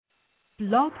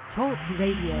Blog Talk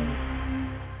Radio.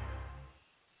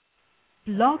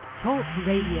 Blog Talk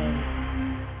Radio.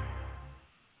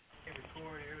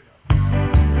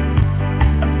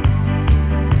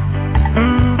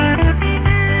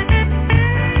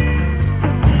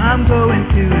 I'm going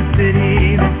to a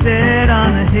city that's set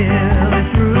on a hill.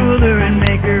 Its ruler and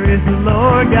maker is the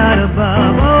Lord God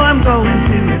above. Oh, I'm going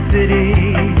to a city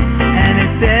and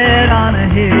it's set on a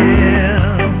hill.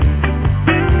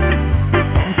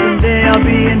 And someday I'll be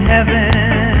in heaven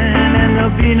and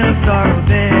there'll be no sorrow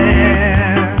there.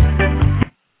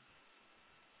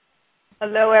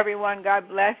 Hello, everyone. God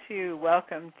bless you.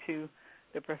 Welcome to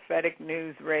the Prophetic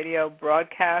News Radio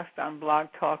broadcast on Blog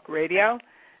Talk Radio.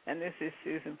 And this is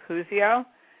Susan Puzio,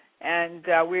 and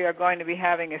we are going to be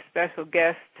having a special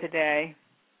guest today,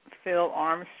 Phil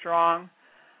Armstrong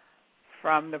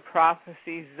from the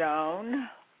Prophecy Zone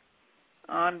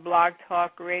on Blog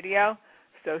Talk Radio.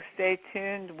 So stay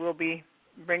tuned. We'll be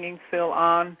bringing Phil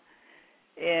on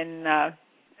in a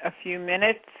few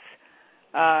minutes.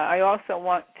 I also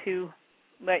want to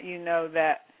let you know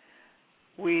that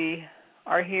we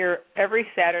are here every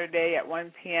Saturday at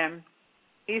 1 p.m.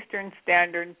 Eastern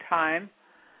Standard Time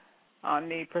on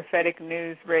the Prophetic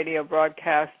News Radio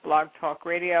broadcast, Blog Talk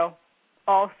Radio.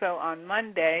 Also on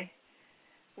Monday,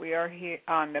 we are here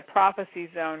on the Prophecy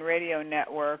Zone Radio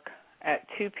Network at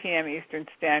 2 p.m. Eastern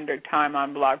Standard Time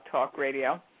on Blog Talk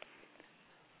Radio.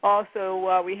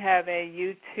 Also, we have a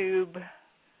YouTube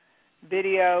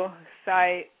video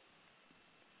site,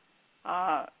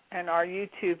 and our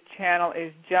YouTube channel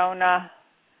is Jonah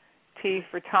T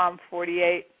for Tom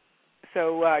 48.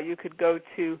 So you could go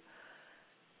to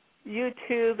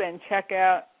YouTube and check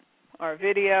out our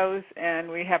videos, and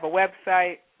we have a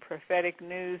website,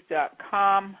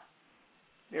 propheticnews.com.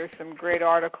 There's some great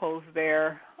articles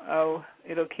there. Oh,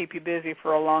 it'll keep you busy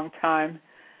for a long time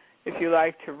if you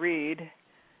like to read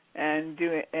and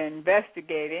do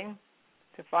investigating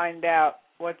to find out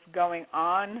what's going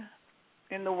on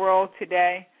in the world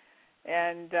today.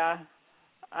 And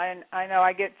I know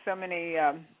I get so many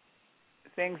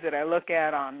things that I look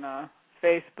at on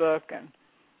Facebook and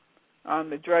on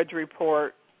the Drudge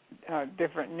Report,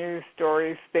 different news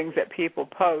stories, things that people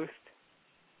post.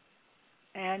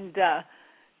 And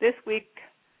this week,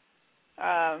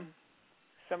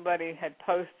 somebody had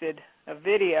posted a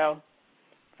video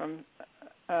from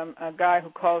a guy who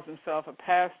calls himself a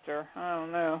pastor. I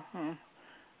don't know.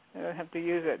 I have to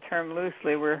use that term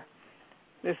loosely where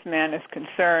this man is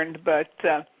concerned. But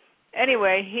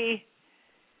anyway,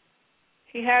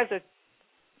 he has a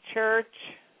church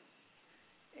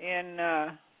in,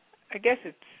 I guess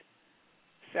it's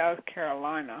South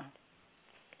Carolina,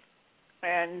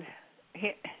 and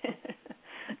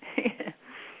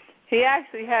he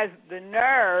actually has the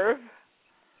nerve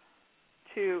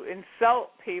to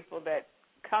insult people that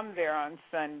come there on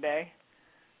Sunday.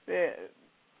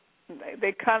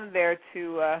 They come there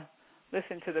to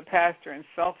listen to the pastor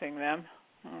insulting them.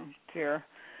 Oh, dear.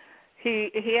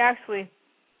 He actually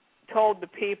told the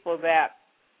people that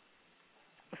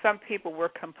some people were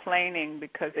complaining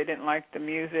because they didn't like the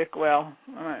music. Well,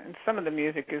 some of the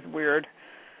music is weird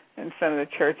in some of the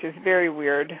churches, very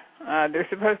weird. They're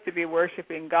supposed to be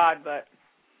worshiping God, but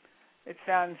it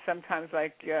sounds sometimes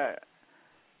like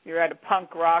you're at a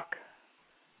punk rock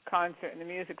concert and the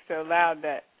music's so loud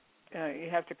that you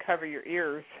have to cover your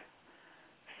ears.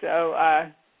 So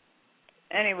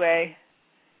anyway,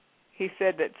 he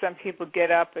said that some people get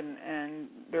up and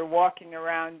they're walking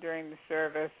around during the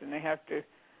service and they have to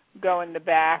go in the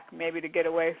back maybe to get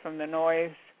away from the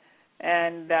noise.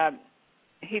 And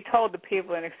he told the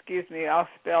people, and excuse me, I'll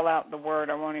spell out the word,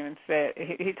 I won't even say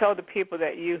it. He told the people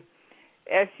that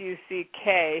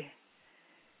S-U-C-K,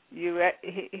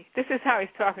 this is how he's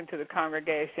talking to the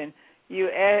congregation,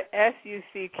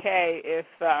 S-U-C-K if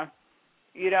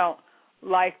you don't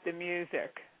like the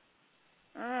music.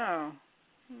 Oh.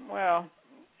 Well,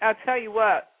 I'll tell you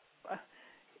what,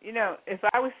 if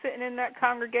I was sitting in that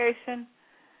congregation,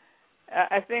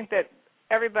 I think that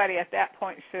everybody at that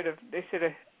point should have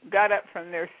got up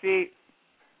from their seat,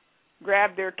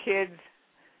 grabbed their kids,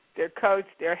 their coats,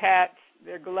 their hats,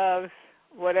 their gloves,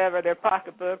 whatever, their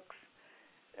pocketbooks,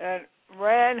 and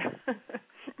ran,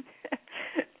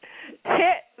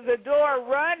 hit the door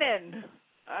running.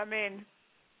 I mean,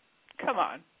 come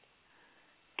on,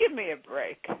 give me a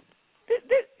break.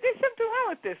 There's something wrong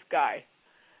with this guy.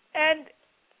 And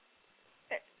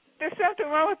there's something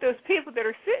wrong with those people that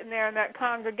are sitting there in that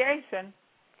congregation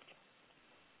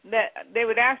that they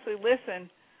would actually listen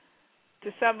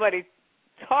to somebody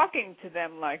talking to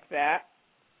them like that.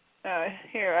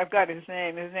 Here, I've got his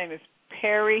name. His name is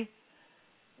Perry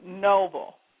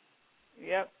Noble.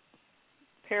 Yep.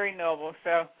 Perry Noble.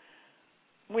 So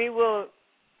we will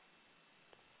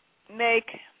make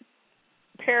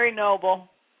Perry Noble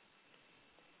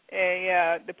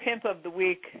the Pimp of the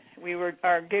Week. We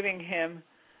are giving him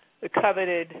the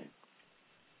coveted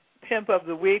Pimp of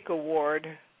the Week award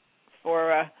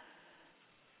for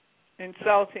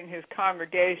insulting his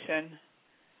congregation.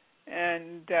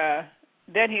 And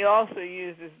then he also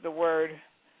uses the word,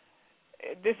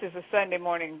 this is a Sunday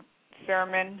morning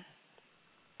sermon,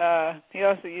 he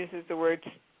also uses the word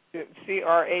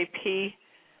C-R-A-P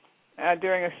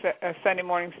during a Sunday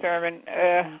morning sermon.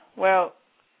 Well,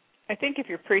 I think if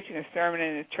you're preaching a sermon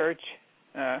in a church,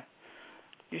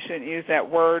 you shouldn't use that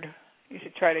word. You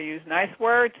should try to use nice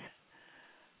words.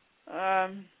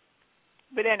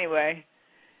 But anyway,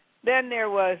 then there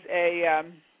was a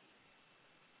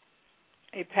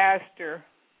pastor,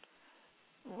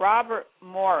 Robert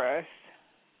Morris,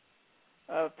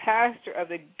 a pastor of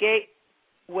the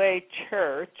Gateway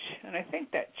Church, and I think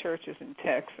that church is in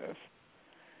Texas.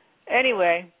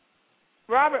 Anyway,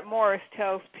 Robert Morris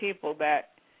tells people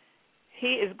that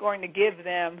he is going to give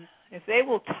them, if they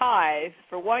will tithe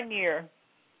for 1 year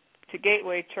to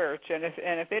Gateway Church, and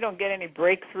if they don't get any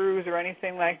breakthroughs or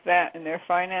anything like that in their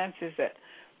finances, that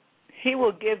he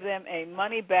will give them a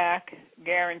money-back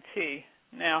guarantee.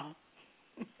 Now,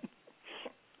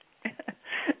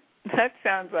 that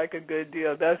sounds like a good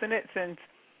deal, doesn't it? Since,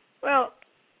 well,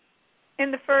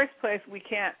 in the first place, we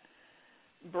can't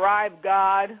bribe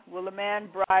God. Will a man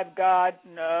bribe God?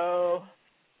 No.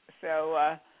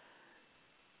 So,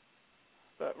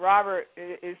 but Robert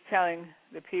is telling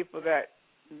the people that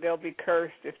they'll be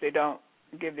cursed if they don't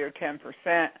give their 10%.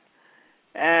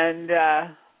 And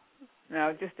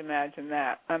now, just imagine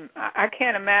that. I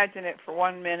can't imagine it for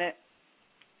 1 minute.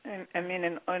 And, I mean,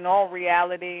 in all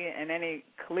reality, and any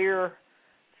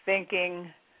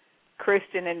clear-thinking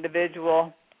Christian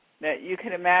individual, that you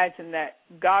can imagine that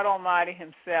God Almighty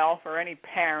himself or any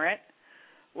parent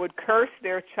would curse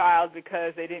their child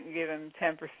because they didn't give them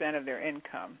 10% of their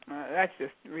income. That's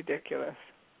just ridiculous,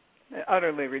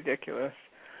 utterly ridiculous.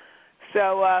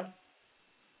 So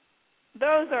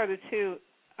those are the two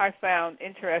I found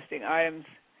interesting items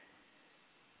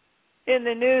in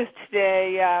the news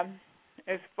today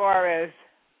as far as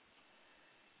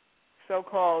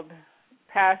so-called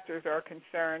pastors are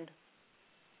concerned.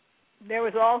 There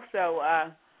was also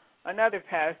another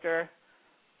pastor,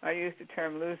 I use the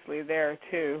term loosely there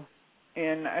too,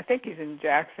 I think he's in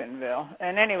Jacksonville.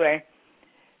 And anyway,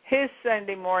 his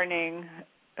Sunday morning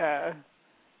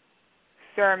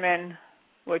sermon,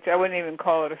 which I wouldn't even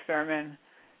call it a sermon,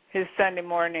 his Sunday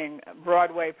morning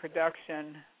Broadway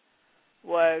production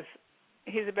was,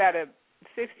 he's about a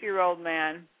 60-year-old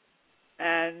man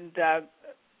and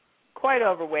quite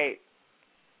overweight,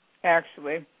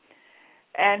 actually.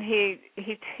 And they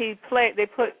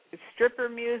put stripper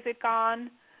music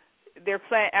on. They're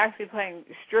actually playing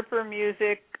stripper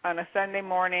music on a Sunday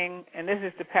morning, and this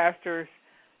is the pastor's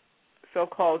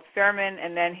so-called sermon.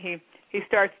 And then he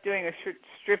starts doing a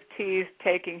striptease,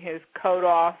 taking his coat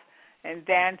off and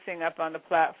dancing up on the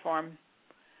platform.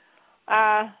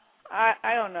 I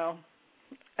don't know.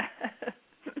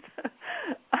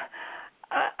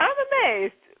 I'm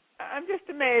amazed. I'm just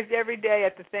amazed every day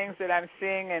at the things that I'm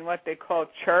seeing in what they call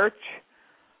church.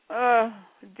 Oh,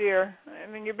 dear. I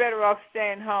mean, you're better off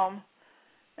staying home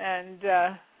and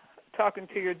talking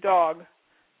to your dog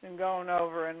than going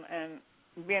over and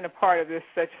being a part of this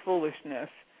such foolishness.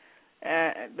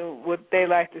 What they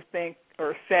like to think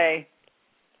or say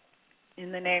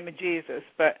in the name of Jesus.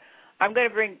 But I'm going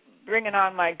to bring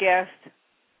on my guest,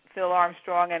 Phil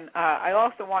Armstrong, and I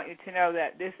also want you to know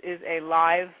that this is a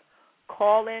live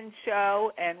call-in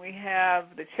show, and we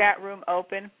have the chat room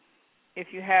open.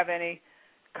 If you have any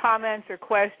comments or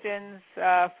questions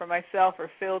for myself or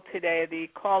Phil today, the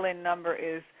call-in number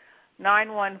is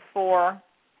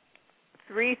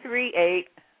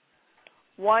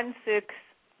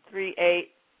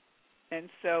 914-338-1638, and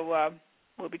so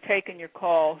we'll be taking your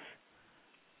calls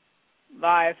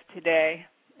live today,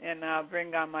 and I'll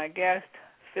bring on my guest,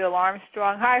 Phil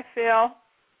Armstrong. Hi, Phil.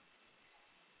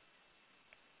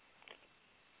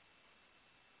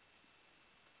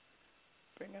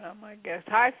 Bringing on my guest.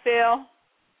 Hi, Phil.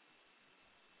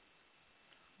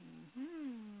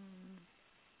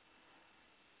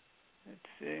 Let's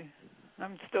see.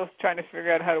 I'm still trying to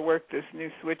figure out how to work this new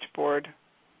switchboard.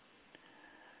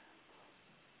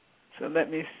 So let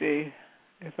me see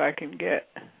if I can get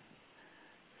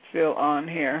Phil on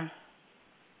here.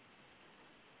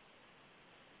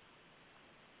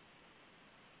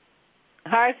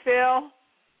 Hi, Phil.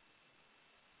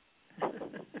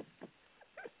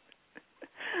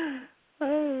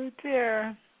 Oh,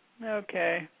 dear.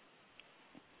 Okay.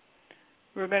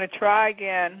 We're going to try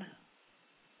again.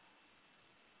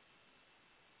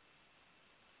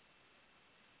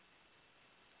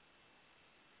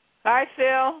 Hi,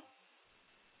 Phil.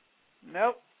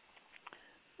 Nope.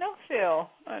 No, Phil.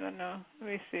 I don't know. Let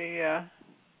me see.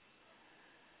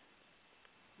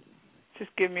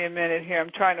 Just give me a minute here.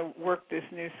 I'm trying to work this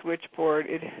new switchboard.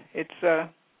 It's a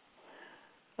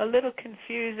little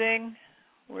confusing.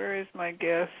 Where is my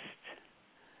guest?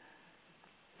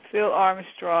 Phil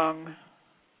Armstrong,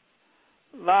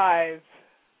 live.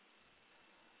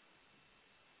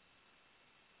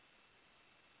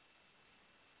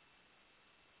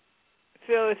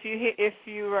 Phil, if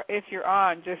you're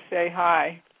on, just say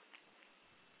hi,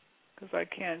 because I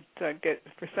can't get,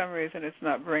 for some reason it's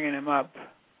not bringing him up.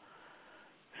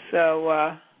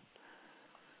 So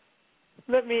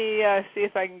let me see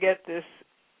if I can get this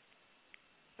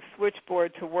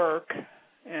switchboard to work,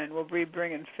 and we'll be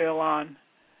bringing Phil on.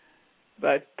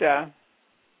 But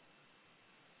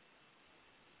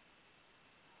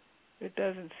it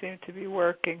doesn't seem to be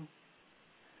working.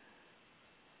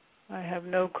 I have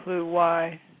no clue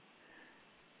why.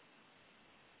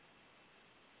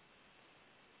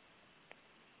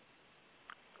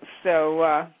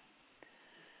 So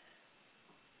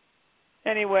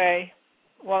anyway,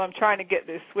 while I'm trying to get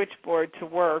this switchboard to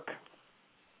work,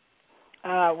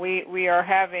 we are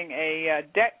having a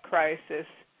debt crisis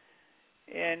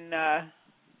in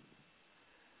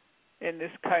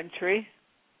this country,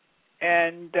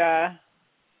 and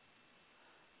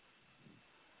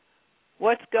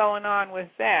what's going on with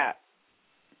that?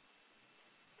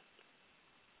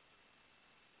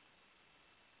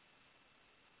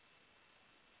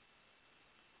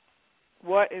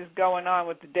 What is going on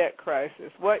with the debt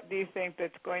crisis? What do you think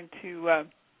that's going to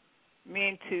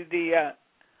mean to the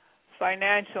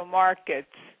financial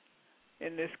markets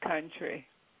in this country?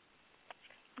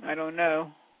 I don't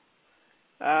know.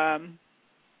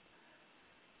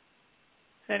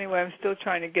 Anyway, I'm still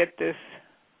trying to get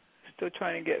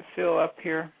Phil up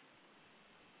here.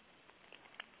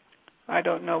 I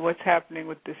don't know what's happening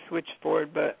with the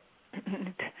switchboard, but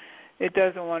it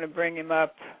doesn't want to bring him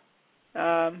up.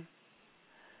 Phil,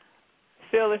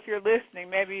 if you're listening,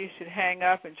 maybe you should hang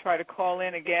up and try to call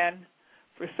in again.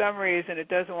 For some reason, it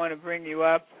doesn't want to bring you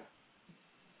up.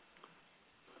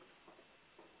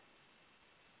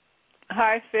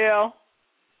 Hi, Phil.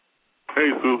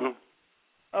 Hey, Susan.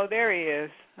 Oh, there he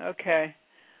is. Okay.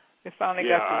 We finally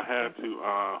got this.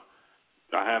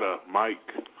 I had a mic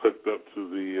hooked up to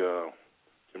the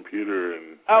computer,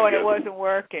 and and it wasn't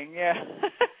working. Yeah.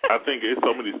 I think it's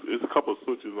a couple of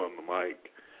switches on the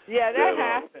mic. Yeah, that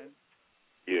happens.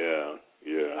 Yeah.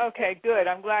 Okay, good.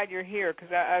 I'm glad you're here,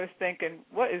 because I was thinking,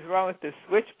 what is wrong with this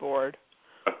switchboard?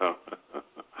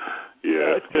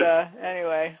 Yeah. But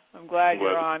anyway, I'm glad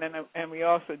you're on, and we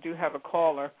also do have a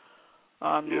caller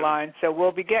on the line. So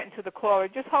we'll be getting to the caller.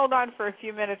 Just hold on for a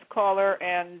few minutes, caller,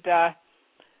 and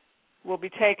we'll be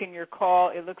taking your call.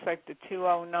 It looks like the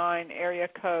 209 area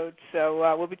code.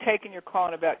 So we'll be taking your call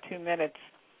in about 2 minutes.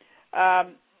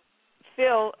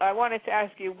 Phil, I wanted to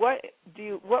ask you, what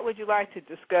would you like to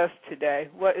discuss today?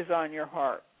 What is on your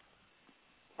heart?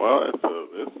 Well,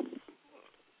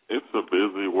 it's a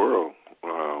busy world.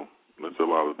 There's a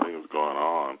lot of things going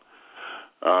on.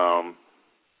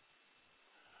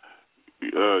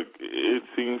 It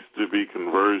seems to be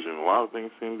converging. A lot of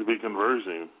things seem to be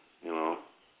converging. On.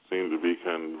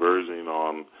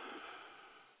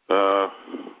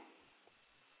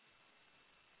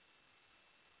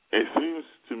 It seems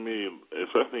to me,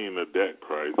 especially in the debt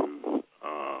crisis,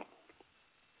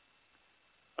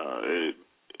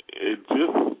 it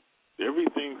just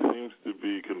everything seems to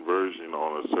be converging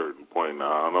on a certain point.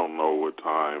 Now, I don't know what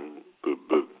time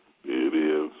it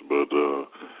is, but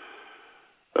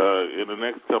in the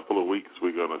next couple of weeks,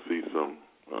 we're going to see some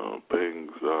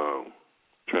things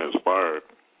transpire,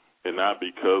 and not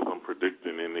because I'm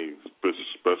predicting any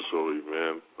special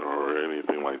event or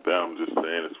anything like that. I'm just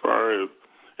saying, as far as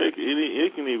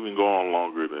it can even go on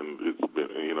longer than it's been.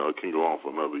 It can go on for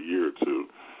another year or two.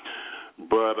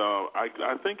 But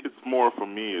I think it's more, for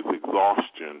me, it's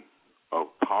exhaustion of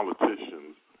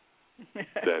politicians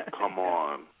that come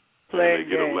on and they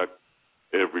get elected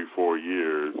every 4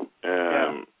 years,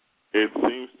 and it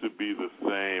seems to be the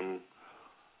same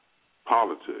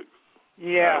politics.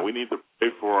 Yeah. We need to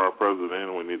pray for our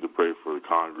president. We need to pray for the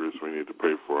Congress. We need to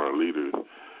pray for our leaders.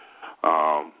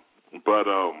 But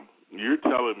you're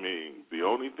telling me the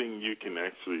only thing you can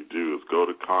actually do is go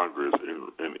to Congress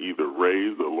and either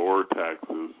raise or lower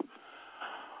taxes,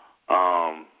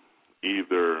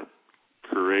 either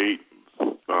create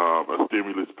a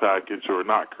stimulus package or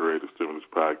not create a stimulus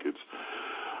package.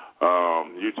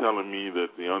 You're telling me that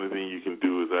the only thing you can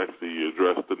do is actually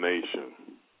address the nation.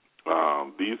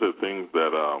 These are things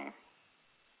that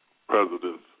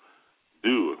presidents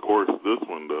do. Of course, this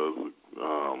one does.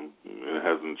 It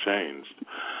hasn't changed.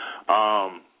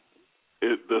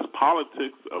 Does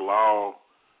politics allow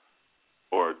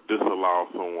or disallow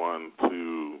someone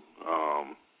to,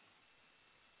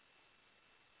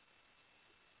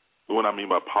 what I mean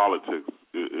by politics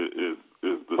is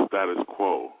the status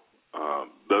quo.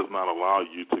 Does not allow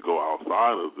you to go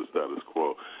outside of the status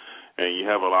quo. And you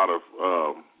have a lot of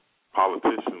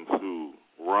politicians who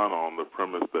run on the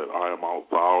premise that I'm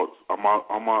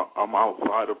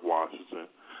outside of Washington.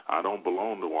 I don't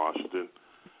belong to Washington,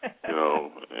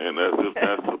 and as if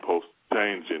that's supposed to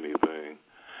change anything.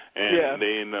 And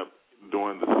they end up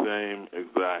doing the same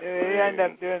exact thing. They end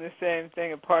up doing the same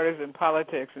thing in partisan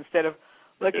politics instead of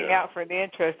looking out for the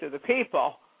interest of the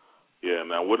people. Yeah,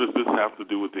 now what does this have to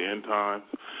do with the end times?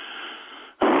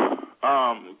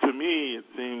 To me, it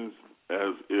seems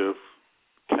as if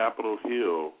Capitol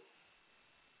Hill,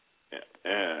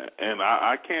 and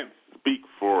I can't speak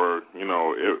for,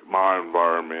 my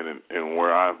environment and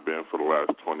where I've been for the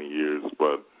last 20 years,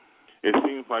 but it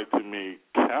seems like to me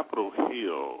Capitol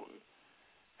Hill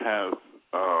has,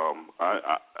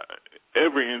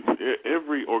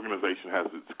 every organization has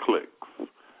its cliques.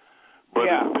 But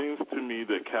it seems to me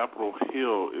that Capitol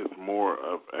Hill is more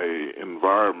of a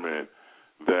environment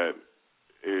that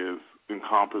is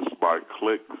encompassed by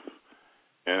cliques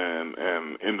and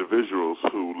individuals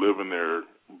who live in their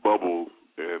bubbles.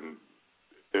 And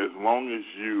as long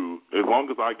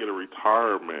as I get a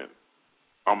retirement,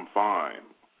 I'm fine.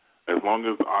 As long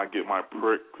as I get my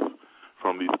pricks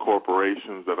from these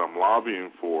corporations that I'm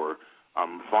lobbying for,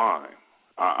 I'm fine.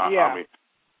 I mean,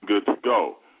 good to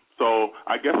go. So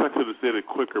I guess I could have said it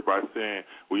quicker by saying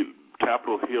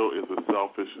Capitol Hill is a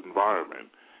selfish environment.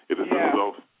 It is a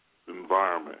selfish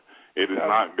environment. It is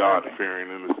not God-fearing.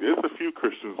 And there's a few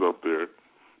Christians up there,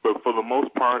 but for the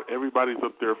most part, everybody's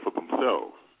up there for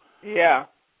themselves. Yeah.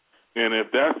 And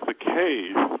if that's the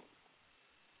case,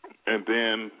 and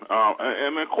then,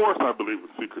 and of course I believe in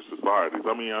secret societies.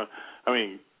 I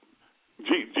mean,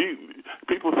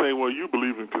 people say, well, you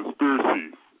believe in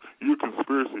conspiracies. You're a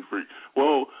conspiracy freak.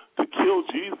 Well, to kill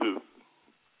Jesus,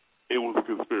 it was a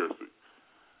conspiracy.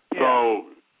 Yeah. So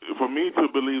for me to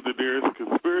believe that there is a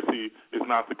conspiracy is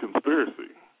not the conspiracy.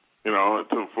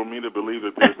 For me to believe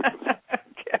that there's a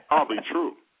conspiracy, probably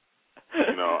true.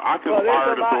 I can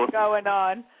there's a lot going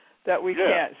on that we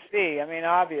can't see. I mean,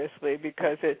 obviously,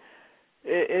 because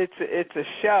it's a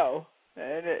show,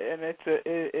 and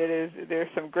there's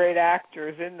some great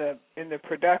actors in the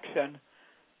production.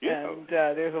 Yeah. And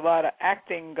there's a lot of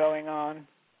acting going on,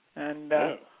 and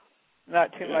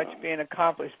not too much being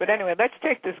accomplished. But anyway, let's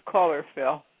take this caller,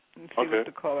 Phil, and see what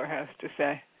the caller has to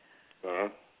say.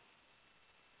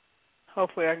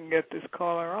 Hopefully I can get this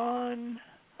caller on.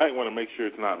 I want to make sure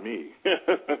it's not me,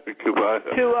 because I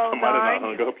might have not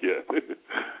hung up yet.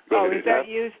 Is that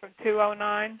you from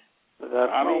 209?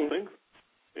 I don't think so.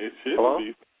 It should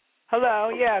be.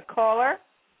 Hello, caller?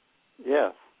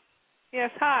 Yes.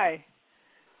 Yes, hi.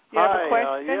 You have a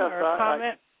question or a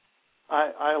comment?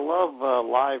 I love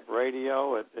live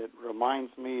radio. It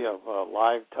reminds me of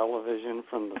live television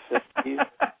from the 50s.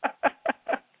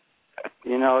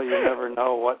 You never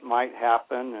know what might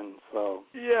happen, and so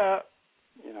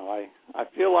I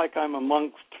feel like I'm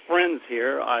amongst friends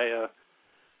here.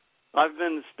 I've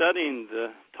been studying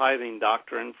the tithing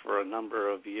doctrine for a number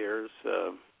of years,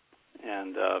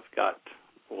 and I've got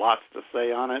lots to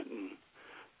say on it, and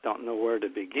don't know where to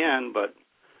begin, but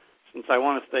since I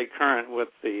want to stay current with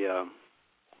the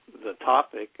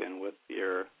topic and with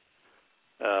your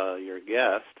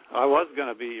guest, I was going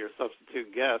to be your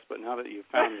substitute guest, but now that you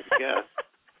found the guest,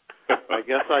 I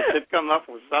guess I should come up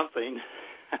with something.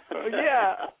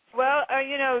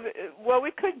 Well,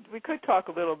 we could talk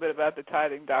a little bit about the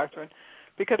tithing doctrine,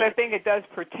 because I think it does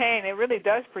pertain. It really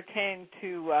does pertain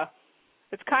to.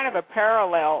 It's kind of a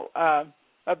parallel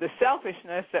of the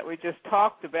selfishness that we just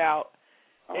talked about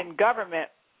in government.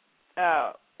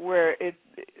 Where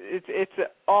it's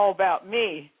all about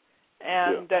me,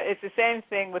 and it's the same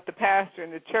thing with the pastor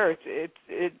in the church.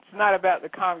 It's not about the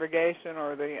congregation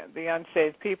or the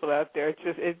unsaved people out there.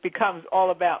 It becomes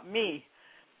all about me.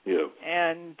 Yeah.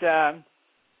 And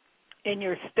in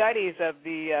your studies of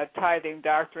the tithing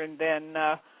doctrine, then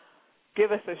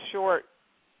give us a short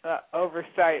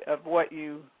oversight of what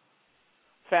you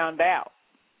found out.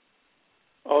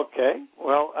 Okay.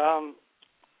 Well,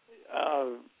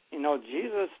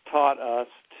 Jesus taught us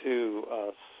to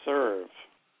serve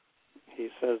he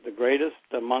says, the greatest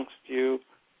amongst you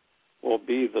will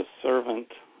be the servant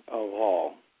of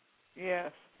all.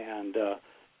 Yes. And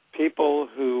people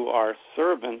who are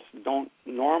servants don't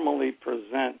normally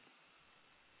present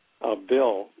a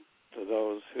bill to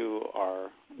those who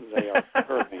they are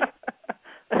serving.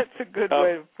 That's a good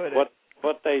way to put it.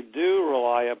 What they do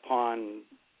rely upon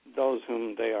those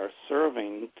whom they are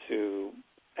serving to,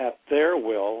 at their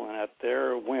will and at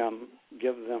their whim,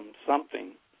 give them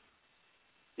something.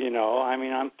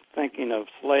 I'm thinking of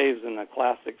slaves in the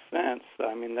classic sense.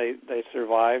 They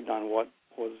survived on what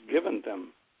was given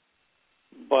them.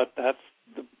 But that's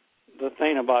the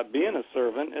thing about being a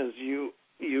servant is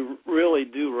you really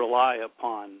do rely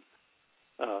upon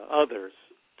others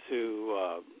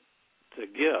to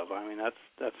give.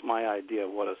 That's my idea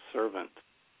of what a servant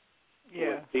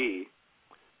would be.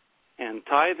 And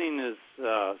tithing is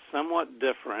somewhat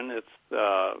different. It's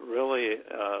really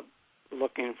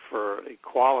looking for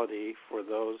equality for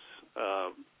those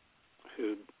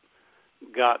who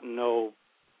got no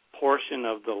portion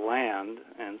of the land,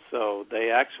 and so they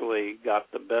actually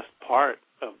got the best part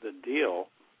of the deal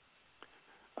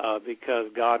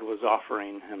because God was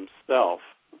offering himself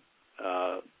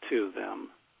to them.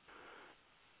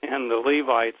 And the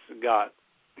Levites got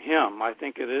him. I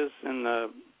think it is in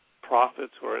the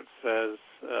prophets where it says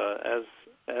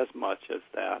as much as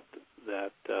that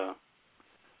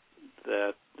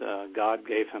God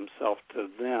gave himself to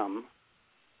them,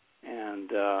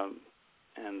 and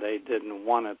they didn't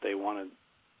want it. They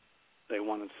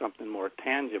wanted something more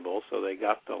tangible, so they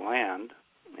got the land.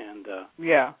 And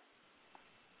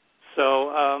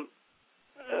so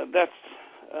that's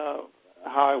how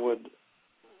I would,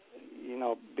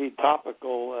 be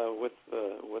topical with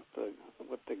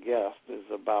the guest is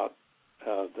about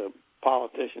the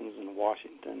politicians in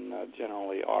Washington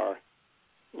generally are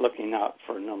looking out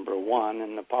for number one,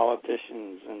 and the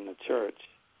politicians in the church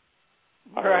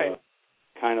are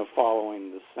kind of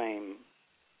following the same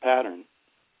pattern.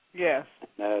 Yes.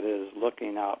 That is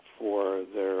looking out for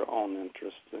their own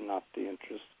interests and not the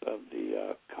interests of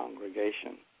the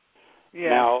congregation.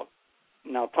 Yeah.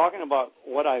 Now talking about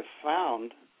what I've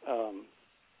found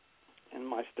in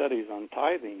my studies on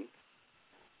tithing,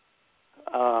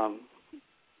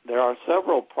 there are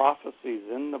several prophecies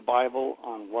in the Bible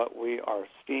on what we are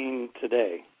seeing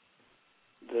today.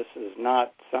 This is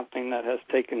not something that has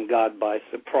taken God by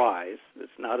surprise.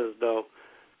 It's not as though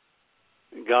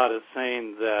God is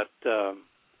saying that,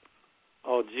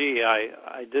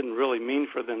 I didn't really mean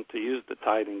for them to use the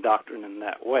tithing doctrine in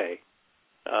that way.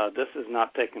 This is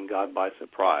not taking God by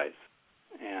surprise.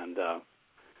 And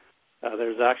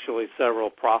there's actually several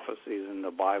prophecies in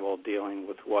the Bible dealing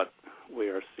with what we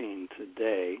are seeing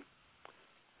today.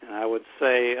 And I would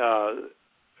say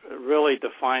really to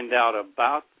find out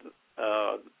about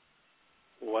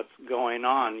what's going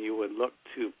on, you would look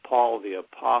to Paul the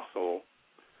Apostle,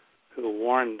 who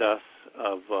warned us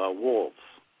of wolves.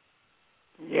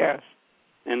 Yes.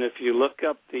 And if you look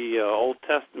up the Old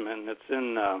Testament, it's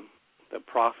in the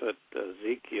prophet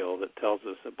Ezekiel that tells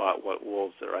us about what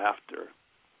wolves are after.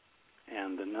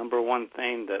 And the number one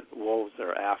thing that wolves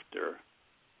are after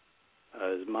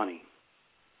is money.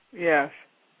 Yes.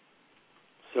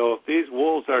 So if these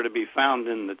wolves are to be found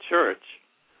in the church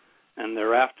and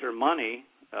they're after money,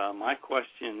 my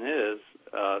question is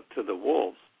to the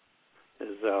wolves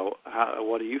is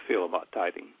what do you feel about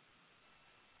tithing?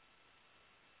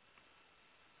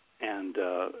 And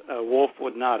a wolf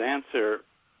would not answer,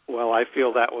 well, I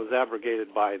feel that was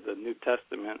abrogated by the New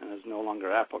Testament and is no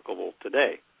longer applicable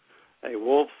today. A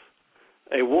wolf's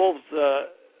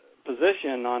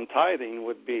position on tithing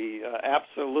would be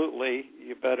absolutely,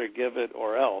 you better give it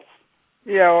or else.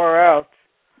 Yeah, or else.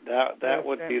 That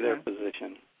would be their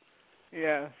position.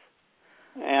 Yes.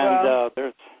 And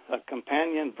there's a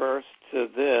companion verse to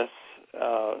this.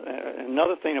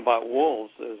 Another thing about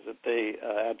wolves is that they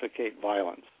advocate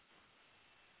violence.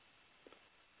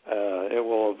 It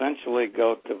will eventually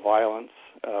go to violence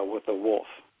with a wolf.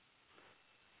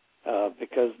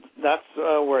 Because that's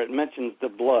where it mentions the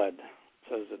blood. It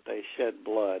says that they shed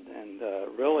blood. And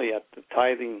really at the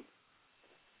tithing,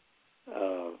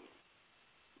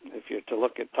 if you're to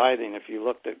look at tithing, if you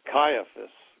looked at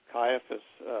Caiaphas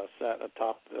sat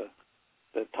atop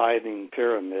the tithing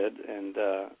pyramid, and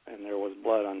there was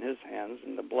blood on his hands.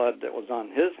 And the blood that was on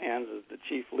his hands as the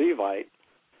chief Levite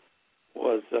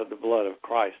was the blood of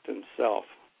Christ himself.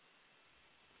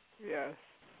 Yes.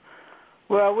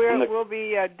 Well, we'll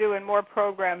be doing more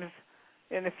programs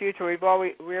in the future. We've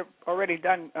already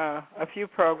done a few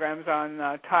programs on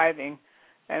tithing,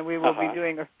 and we will be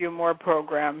doing a few more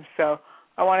programs. So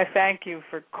I want to thank you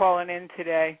for calling in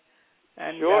today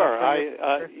And, sure.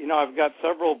 I've got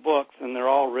several books, and they're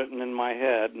all written in my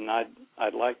head, and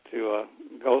I'd like to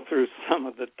go through some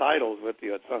of the titles with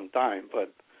you at some time,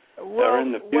 but they're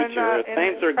in the future.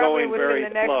 Things are going very slow.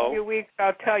 In the next few weeks,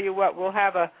 I'll tell you what, we'll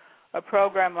have a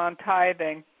program on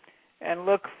tithing, and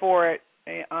look for it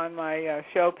on my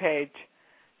show page.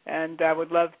 And I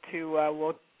would love to,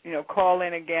 we'll call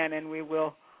in again, and we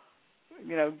will,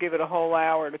 give it a whole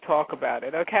hour to talk about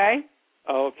it. Okay?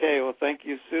 Okay. Well, thank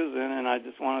you, Susan. And I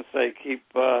just want to say keep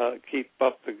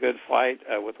up the good fight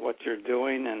with what you're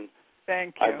doing. And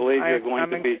thank you. I believe you're going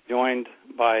to be joined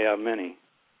by many.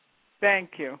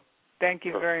 Thank you. Thank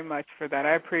you very much for that.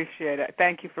 I appreciate it.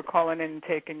 Thank you for calling in and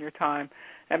taking your time.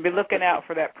 And be looking out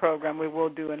for that program. We will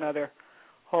do another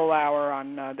whole hour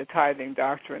on the tithing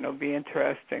doctrine. It'll be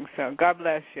interesting. So God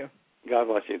bless you. God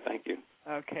bless you. Thank you.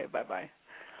 Okay, bye-bye.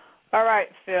 All right,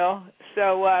 Phil.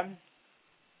 So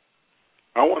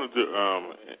I wanted to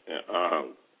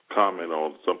comment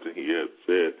on something he had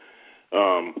said,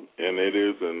 and it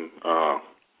is in,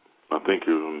 I think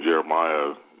it was in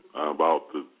Jeremiah,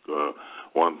 about the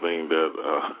one thing that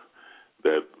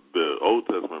the Old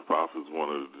Testament prophets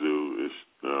wanted to do is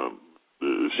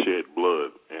shed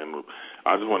blood. And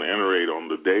I just want to iterate on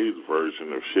the day's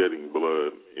version of shedding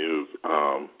blood is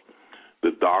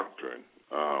the doctrine.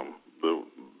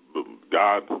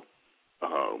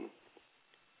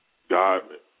 God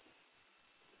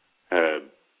had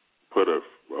put a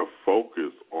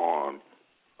focus on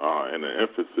and an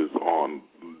emphasis on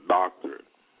doctrine,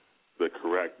 the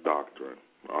correct doctrine.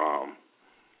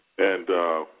 And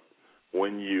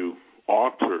when you're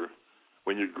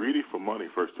greedy for money,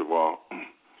 first of all,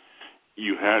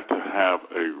 you had to have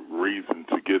a reason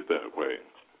to get that way.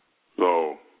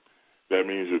 So that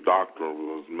means your doctrine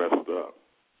was messed up.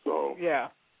 So yeah.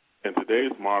 In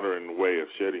today's modern way of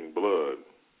shedding blood,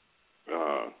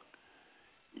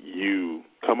 you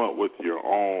come up with your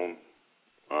own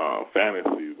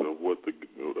fantasies of what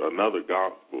another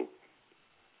gospel,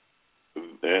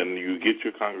 and you get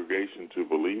your congregation to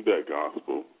believe that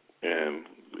gospel. And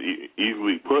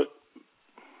easily put,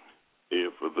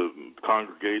 if the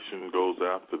congregation goes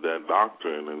after that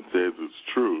doctrine and says it's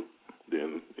true,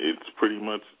 then it's pretty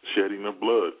much shedding of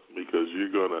blood, because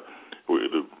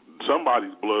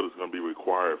somebody's blood is going to be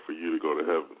required for you to go to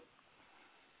heaven.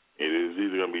 It is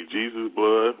either going to be Jesus'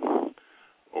 blood,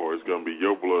 or it's going to be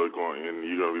your blood going, and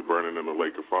you're going to be burning in the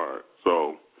lake of fire.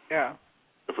 So, yeah.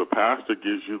 If a pastor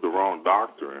gives you the wrong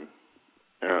doctrine,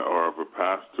 or if a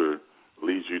pastor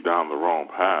leads you down the wrong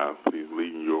path, he's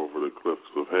leading you over the cliffs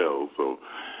of hell. So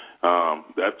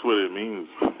that's what it means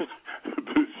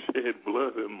to shed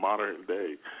blood in modern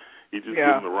day. He's just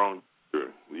giving the wrong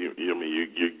doctrine.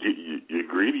 You're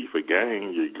greedy for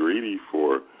gain. You're greedy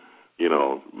for, you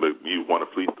want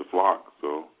to fleece the flock.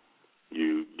 So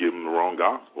you give them the wrong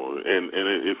gospel. And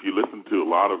if you listen to a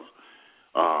lot of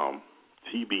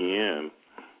TBN,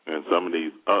 and some of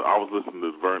these, I was listening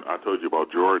to Vern. I told you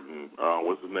about Jordan.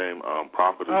 What's his name?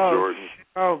 Prophetess Jordan.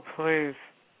 Oh, please.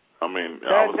 I mean,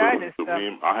 I was listening to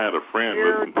him. I had a friend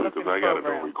listen to it because I got it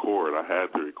on record. I had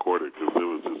to record it because it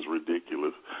was just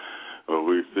ridiculous.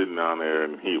 We were sitting down there,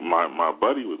 and my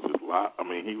buddy was just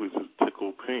he was just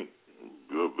tickled pink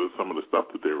with some of the stuff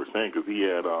that they were saying, because he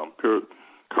had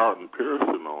Carlton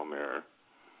Pearson on there.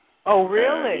 Oh,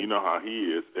 really? And you know how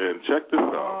he is. And check this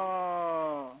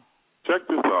out. Check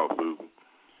this out, Susan.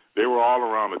 They were all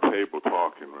around the table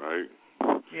talking, right?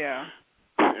 Yeah.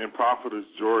 And Prophetess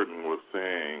Jordan was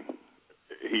saying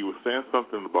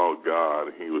something about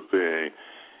God. He was saying,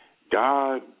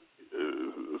 God,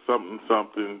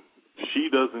 something, she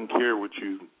doesn't care what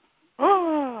you...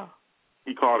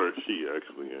 He called her a she,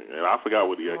 actually, and I forgot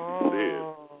what he actually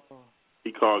said.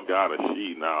 He called God a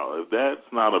she. Now, if that's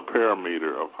not a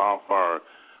parameter of how far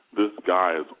this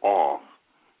guy is off,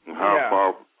 and how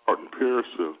far Martin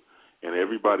Pearson and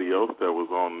everybody else that was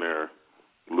on their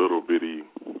little bitty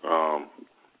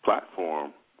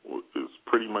platform is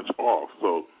pretty much off.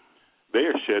 So they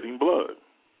are shedding blood.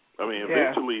 I mean,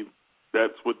 eventually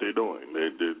that's what they're doing.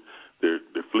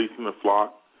 They're fleecing the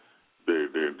flock.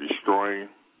 They're destroying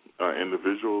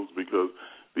individuals because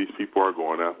these people are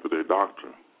going after their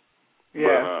doctrine.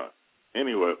 Yeah. But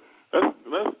anyway,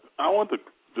 I want to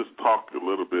just talk a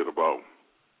little bit about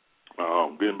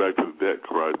getting back to the debt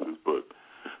crisis, but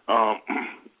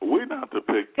we're not to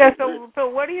pick... Yeah, so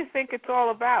what do you think it's all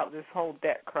about, this whole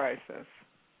debt crisis?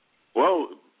 Well,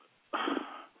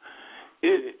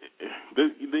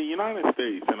 the United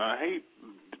States, and I hate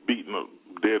beating a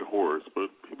dead horse, but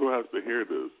people have to hear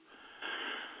this.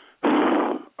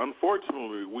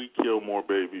 Unfortunately, we kill more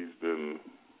babies than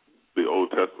the Old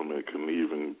Testament can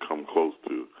even come close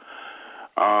to.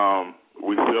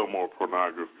 We sell more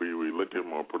pornography. We look at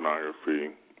more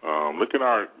pornography. Look at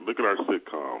our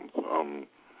sitcoms.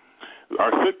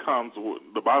 Our sitcoms.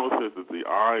 The Bible says that the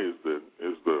eye is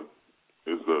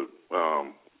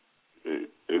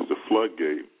the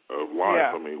floodgate of life.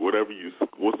 Yeah. I mean,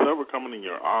 whatever coming in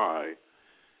your eye,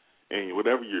 and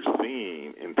whatever you're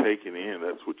seeing and taking in,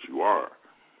 that's what you are.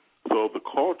 So the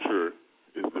culture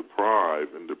is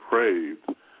deprived and depraved.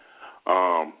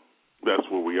 That's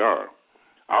what we are.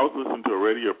 I was listening to a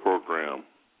radio program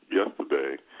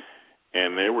yesterday,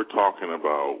 and they were talking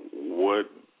about what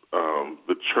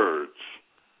the church,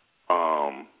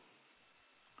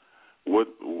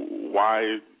 why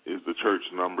is the church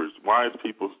numbers, why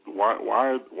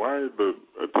are the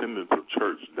attendance of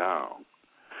church down?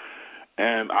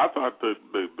 And I thought that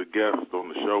the guest on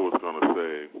the show was going to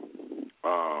say,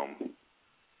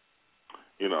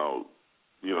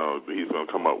 he's going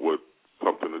to come up with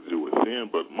something to do with sin,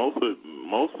 but most of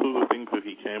the things that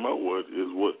he came up with is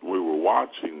what we were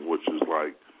watching, which is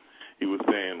like he was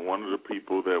saying one of the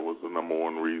people that was the number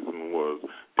one reason was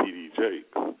T.D.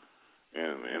 Jakes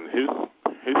and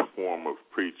his form of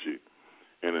preaching,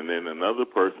 and then another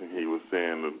person he was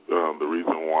saying the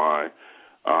reason why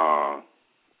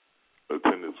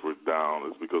attendance was down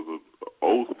is because of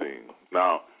Osteen.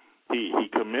 Now he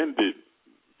commended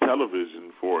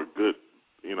television for a good,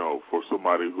 for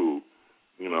somebody who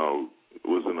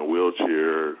was in a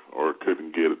wheelchair or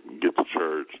couldn't get to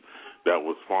church. That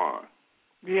was fine.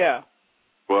 Yeah.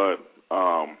 But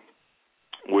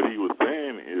what he was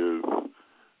saying is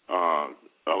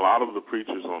a lot of the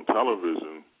preachers on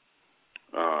television,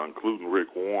 including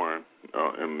Rick Warren,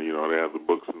 and they have the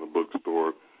books in the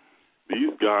bookstore.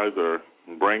 These guys are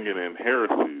bringing in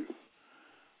heresies,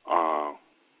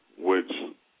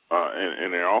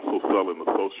 and they're also selling the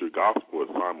social gospel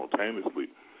simultaneously.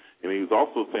 And he was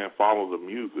also saying follow the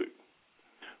music.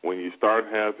 When you start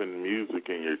having music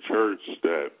in your church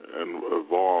that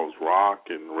involves rock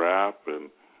and rap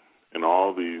and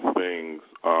all these things,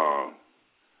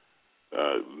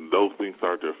 those things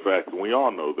start to affect. And we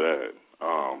all know that.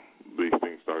 These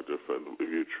things start to affect. If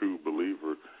you're a true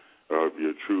believer, or if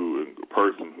you're a true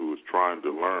person who is trying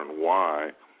to learn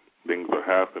why things are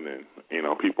happening,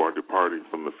 people are departing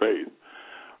from the faith.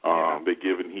 They're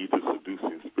giving heed to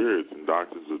seducing spirits and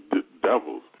doctrines of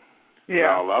devils.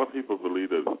 Yeah. Now, a lot of people believe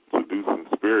that seducing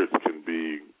spirits can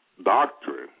be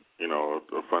doctrine,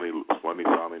 a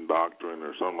funny-sounding doctrine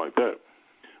or something like that.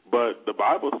 But the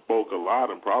Bible spoke a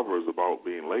lot in Proverbs about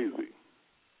being lazy.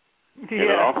 Yeah. And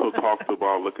it also talks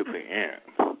about, look at the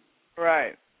ants.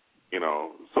 Right.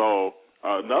 So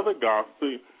another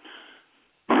gospel.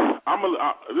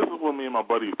 This is what me and my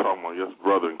buddy was talking about,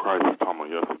 brother in Christ was talking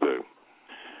about yesterday.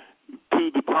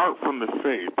 To depart from the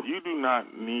faith, you do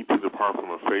not need to depart from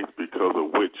a faith because a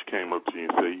witch came up to you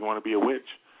and said, you want to be a witch?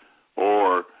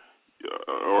 Or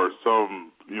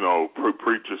some,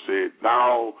 preacher said,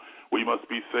 now we must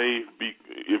be saved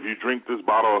if you drink this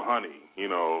bottle of honey,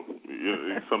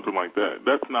 something like that.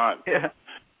 That's not,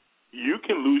 you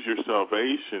can lose your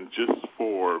salvation just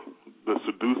for the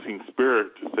seducing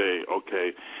spirit to say,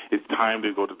 okay, it's time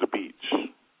to go to the beach.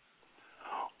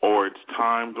 Or it's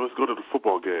time, let's go to the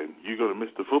football game. You're going to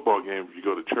miss the football game if you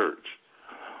go to church.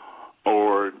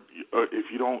 Or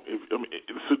if you don't,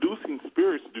 seducing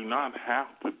spirits do not have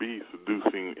to be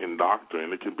seducing in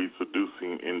doctrine. It can be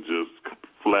seducing in just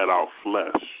flat-out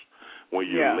flesh when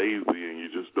you're lazy and you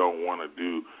just don't want to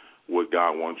do what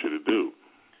God wants you to do.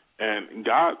 And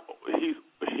God, he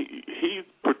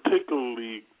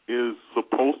particularly is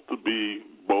supposed to be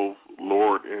both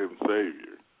Lord and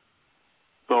Savior.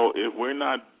 So if we're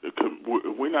not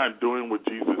doing what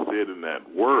Jesus said in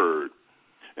that word,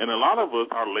 and a lot of us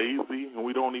are lazy and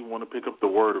we don't even want to pick up the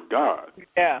word of God.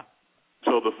 Yeah.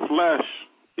 So the flesh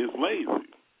is lazy.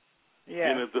 Yeah.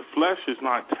 And if the flesh is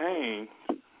not tamed,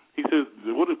 he says,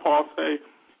 what did Paul say?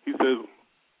 He says,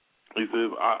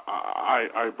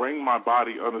 I bring my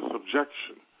body under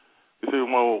subjection. He said,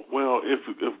 well, if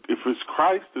it's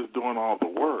Christ is doing all the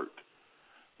work,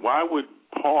 why would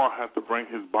Paul have to bring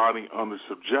his body under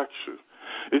subjection?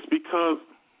 It's because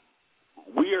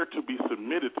we are to be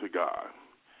submitted to God,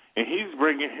 and he's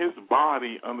bringing his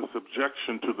body under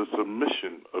subjection to the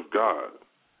submission of God.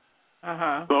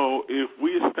 Uh-huh. So if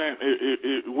we stand,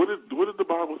 what did the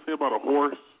Bible say about a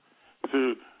horse? It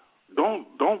said,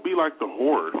 don't be like the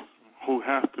horse who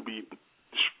has to be,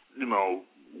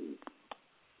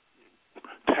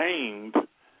 tamed.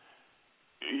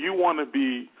 You want to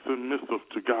be submissive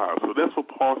to God. So that's what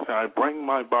Paul said, I bring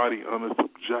my body under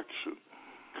subjection.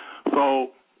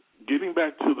 So getting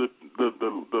back to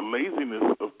the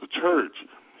laziness of the church,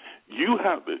 you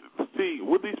have to see,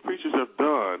 what these preachers have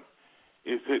done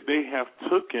is that they have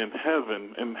taken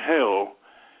heaven and hell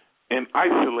and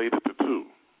isolated the two.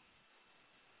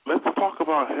 Let's talk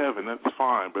about heaven, that's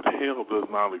fine, but hell does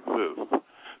not exist.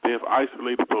 They have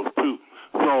isolated those two.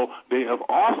 So they have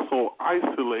also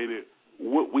isolated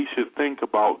what we should think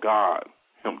about God,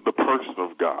 the person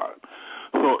of God.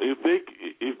 So if they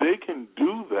can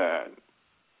do that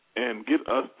and get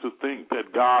us to think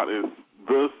that God is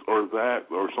this or that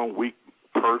or some weak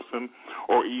person,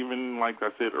 or even, like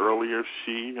I said earlier,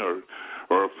 she or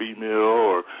a female,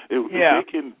 or if they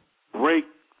can break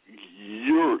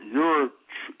your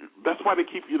that's why they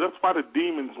keep you. That's why the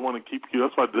demons want to keep you.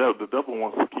 That's why the devil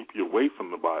wants to keep you away from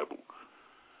the Bible,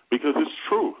 because it's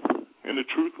truth, and the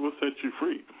truth will set you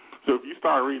free. So if you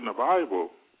start reading the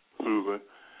Bible, Susan,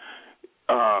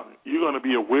 you're going to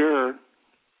be aware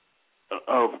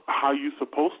of how you're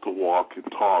supposed to walk and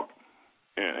talk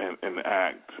and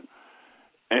act,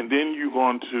 and then you're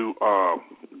going to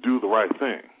do the right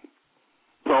thing.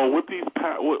 So what the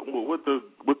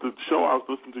show I was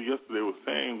listening to yesterday was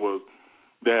saying was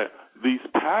that these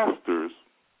pastors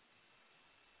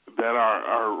that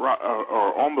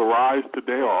are on the rise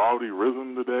today, or already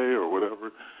risen today, or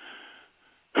whatever,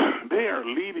 they are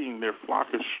leading their flock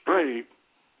astray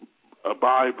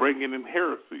by bringing in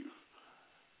heresies,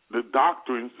 the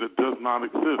doctrines that does not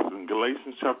exist. In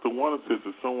Galatians chapter 1, it says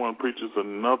if someone preaches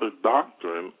another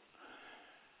doctrine,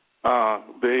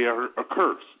 they are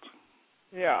accursed.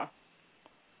 Yeah.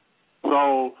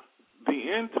 So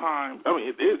the end time, I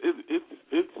mean,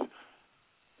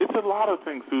 it's a lot of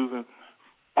things, Susan.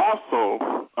 Also,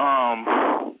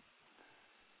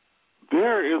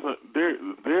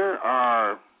 there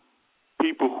are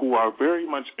people who are very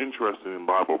much interested in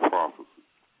Bible prophecy,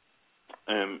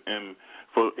 and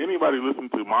for anybody listening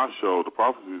to my show, The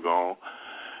Prophecy Zone,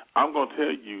 I'm going to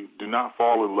tell you, do not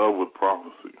fall in love with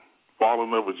prophecy. Fall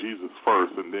in love with Jesus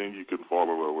first, and then you can fall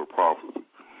in love with prophecy.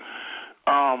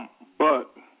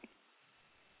 But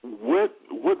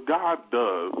what God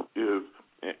does is,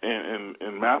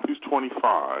 in Matthew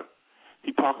 25,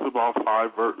 he talks about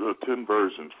 10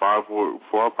 virgins. Five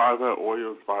had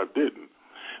oil, 5 didn't.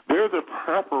 There's a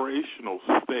preparational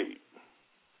state.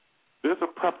 There's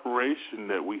a preparation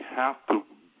that we have to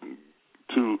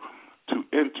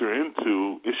enter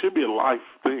into. It should be a life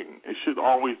thing. It should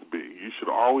always be. You should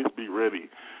always be ready.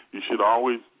 You should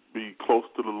always be close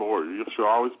to the Lord. You should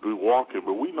always be walking.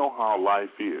 But we know how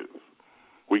life is.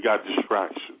 We got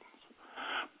distractions.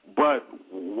 But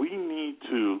we need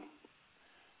to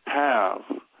have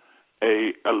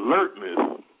a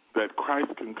alertness that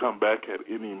Christ can come back at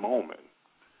any moment.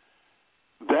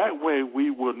 That way we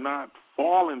would not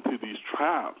fall into these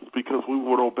traps, because we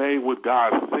would obey what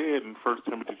God said in 1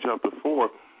 Timothy chapter 4.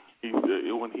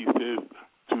 When he says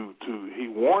he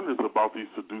warned us about these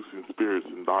seducing spirits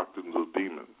and doctrines of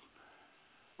demons.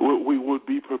 We would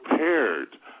be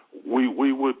prepared.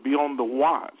 We would be on the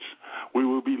watch. We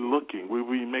would be looking. We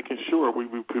would be making sure. We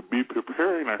would be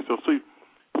preparing ourselves. See,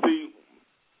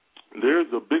 there's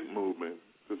a big movement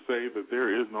to say that there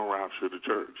is no rapture of the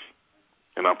church.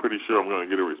 And I'm pretty sure I'm going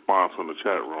to get a response from the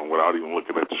chat room without even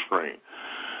looking at the screen.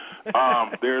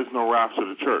 There is no rapture of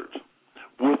the church.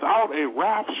 Without a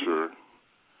rapture,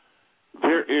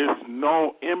 there is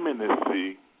no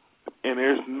imminency and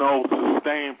there's no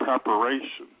sustained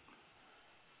preparation.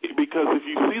 Because if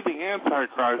you see the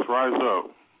Antichrist rise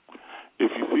up,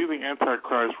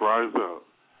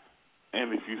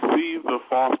 and if you see the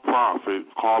false prophet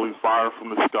calling fire from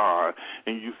the sky,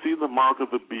 and you see the mark of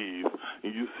the beast,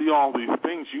 and you see all these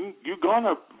things, you're going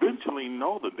to eventually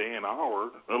know the day and hour,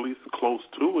 at least close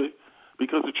to it,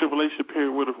 because the tribulation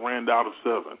period would have ran out of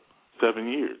 7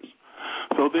 years.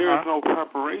 So there is no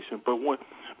preparation. But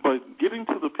getting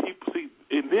to the people, see,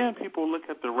 and then people look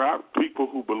at the people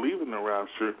who believe in the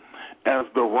rapture as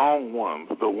the wrong ones,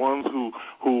 the ones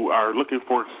who are looking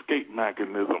for escape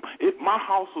mechanism. If my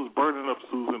house was burning up,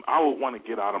 Susan, I would want to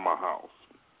get out of my house.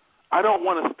 I don't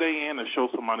want to stay in and show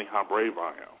somebody how brave I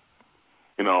am.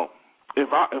 You know,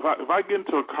 if I get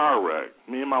into a car wreck,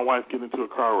 me and my wife get into a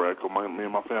car wreck, or me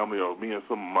and my family, or me and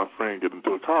some of my friends get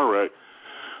into a car wreck,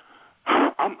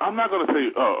 I'm not going to say,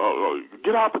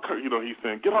 get out the car. You know, he's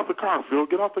saying, get out the car, Phil,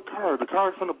 get out the car. The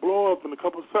car's going to blow up in a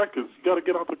couple of seconds. You got to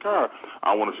get out the car.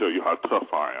 I want to show you how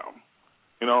tough I am.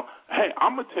 You know, hey,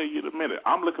 I'm going to tell you in a minute,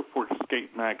 I'm looking for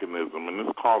escape mechanism, and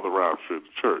it's called the rapture of the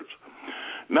church.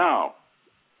 Now,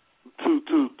 to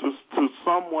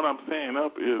sum what I'm saying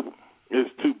up is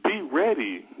to be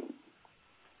ready.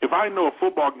 If I know a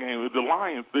football game, the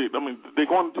Lions, they're going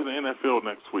to the NFL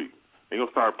next week. They're going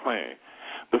to start playing.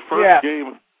 The first game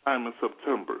is sometime in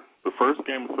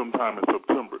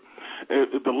September.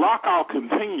 if the lockout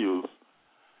continues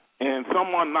and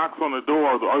someone knocks on the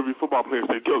door, or every football player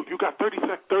says, yo, you got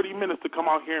 30 minutes to come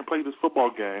out here and play this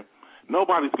football game,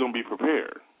 nobody's going to be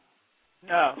prepared.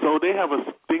 No. So they have a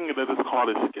thing that is called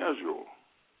a schedule.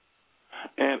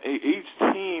 And each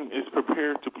team is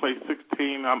prepared to play 16.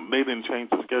 They didn't change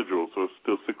the schedule, so it's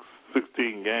still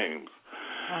 16 games.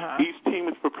 Uh-huh. Each team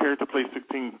is prepared to play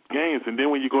 16 games, and then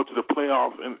when you go to the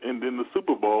playoffs and then the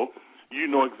Super Bowl, you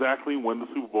know exactly when the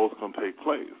Super Bowl is going to take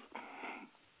place.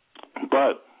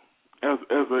 But as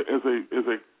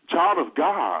a child of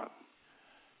God,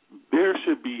 there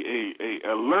should be a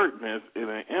alertness and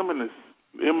an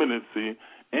imminency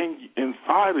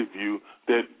inside of you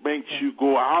that makes you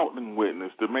go out and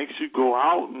witness, that makes you go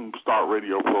out and start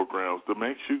radio programs, that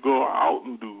makes you go out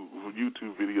and do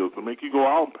YouTube videos, that make you go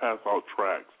out and pass out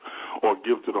tracts or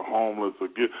give to the homeless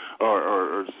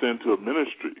or send to a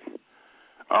ministry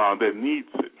that needs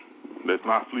it, that's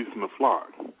not fleecing the flock.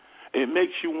 It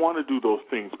makes you want to do those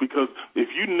things, because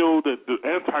if you know that the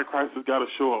Antichrist has got to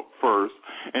show up first,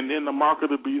 and then the mark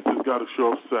of the beast has got to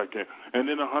show up second, and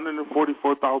then 144,000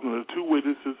 and two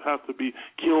witnesses have to be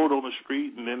killed on the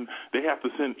street, and then they have to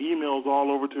send emails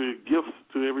all over to gifts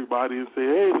to everybody and say,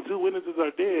 hey, the two witnesses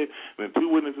are dead, and then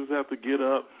two witnesses have to get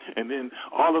up, and then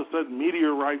all of a sudden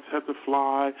meteorites have to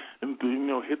fly and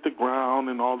hit the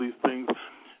ground and all these things,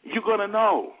 you're going to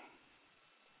know.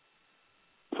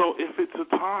 So if it's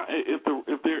a time,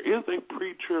 if there is a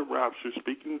pre-trib rapture,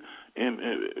 speaking and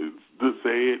to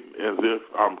say it as if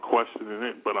I'm questioning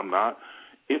it, but I'm not.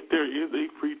 If there is a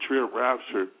pre-trib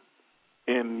rapture,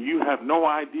 and you have no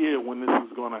idea when this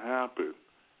is going to happen,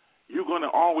 you're going to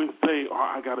always say, "Oh,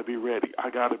 I got to be ready. I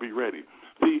got to be ready."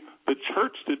 See, the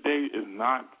church today is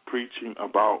not preaching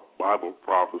about Bible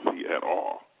prophecy at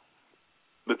all.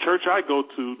 The church I go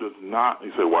to does not.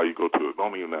 You say, why you go to it?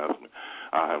 Don't even ask me.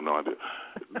 I have no idea.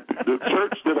 The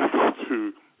church that I go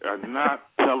to are not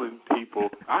telling people.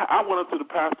 I went up to the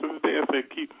pastor today and said,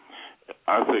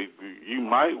 you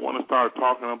might want to start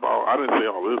talking about, I didn't say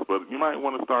all this, but you might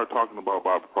want to start talking about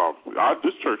Bible prophecy.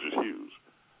 This church is huge.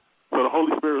 So the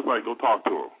Holy Spirit was like, go talk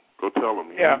to him. Go tell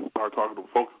him. Yeah. Start talking to him,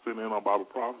 focusing in on Bible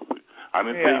prophecy. I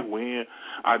didn't say when.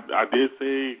 I did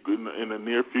say in the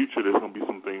near future there's going to be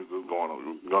some things that's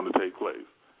going to take place.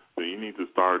 So you need to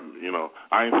start,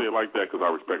 I ain't say it like that because I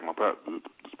respect my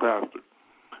pastor.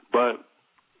 But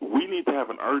we need to have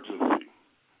an urgency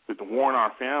to warn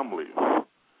our families.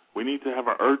 We need to have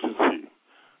an urgency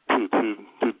to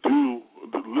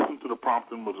listen to the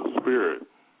prompting of the Spirit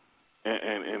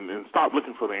and stop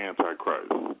looking for the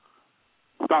Antichrist.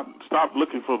 Stop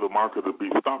looking for the mark of the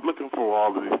beast. Stop looking for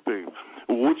all of these things.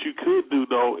 What you could do,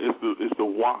 though, is to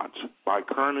watch by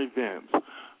current events,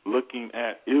 looking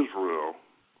at Israel,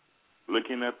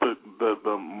 looking at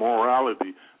the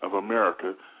morality of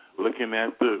America, looking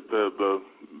at the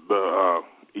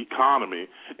economy,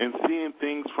 and seeing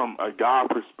things from a God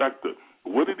perspective.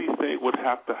 What did he say would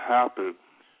have to happen?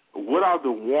 What are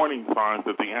the warning signs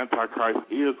that the Antichrist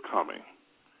is coming?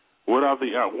 What are the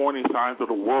warning signs that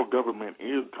the world government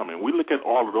is coming? We look at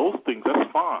all of those things,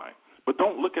 that's fine. But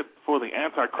don't look for the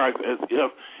Antichrist as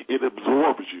if it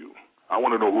absorbs you. I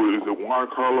want to know who it is. Is it Juan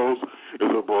Carlos? Is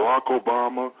it Barack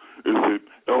Obama? Is it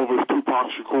Elvis Tupac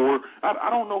Shakur? I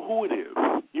don't know who it is.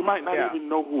 You might not even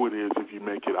know who it is if you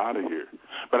make it out of here.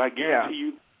 But I guarantee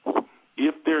you,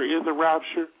 if there is a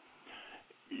rapture,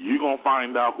 you're going to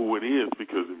find out who it is,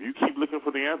 because if you keep looking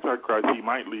for the Antichrist, he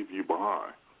might leave you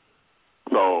behind.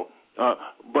 So,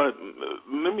 but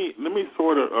let me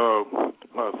sort of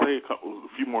say a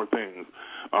few more things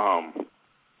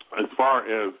as far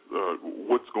as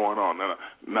what's going on.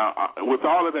 Now, with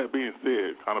all of that being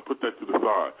said, kind of put that to the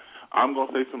side, I'm going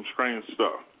to say some strange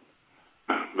stuff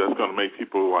that's going to make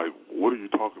people like, what are you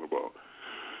talking about?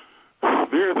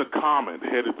 There's a comet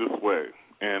headed this way,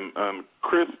 and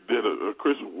Chris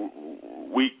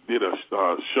Week did a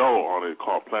show on it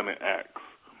called Planet X.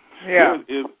 Yeah.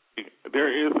 There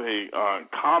is a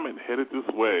comet headed this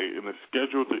way and is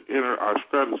scheduled to enter our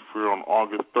stratosphere on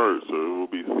August 3rd, so it will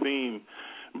be seen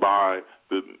by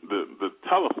the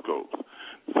telescopes.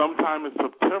 Sometime in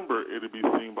September, it will be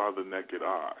seen by the naked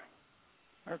eye.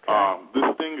 Okay. This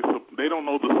thing they don't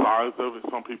know the size of it.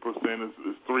 Some people are saying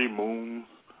it's 3 moons.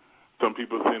 Some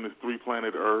people are saying it's 3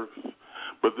 planet Earths.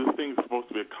 But this thing is supposed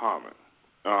to be a comet.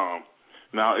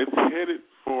 Now, it's headed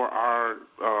for our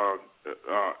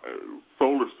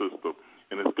solar system,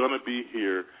 and it's going to be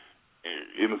here,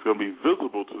 and it's going to be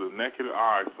visible to the naked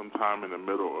eye sometime in the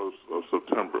middle of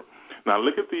September. Now,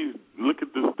 look at this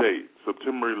date,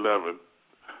 September 11,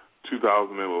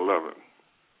 2011.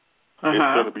 It's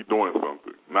going to be doing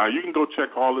something. Now, you can go check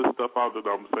all this stuff out that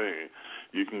I'm saying.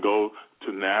 You can go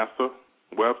to NASA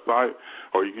website,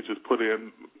 or you can just put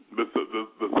in the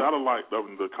satellite.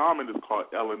 The comet is called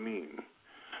Elanine.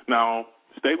 Now,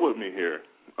 stay with me here.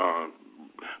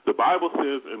 The Bible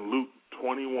says in Luke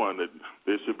 21 that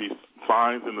there should be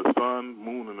signs in the sun,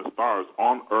 moon, and the stars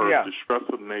on earth, distress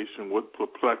of the nation with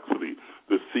perplexity,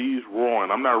 the seas roaring.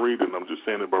 I'm not reading, I'm just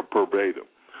saying it verbatim.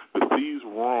 The seas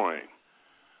roaring.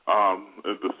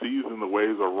 The seas and the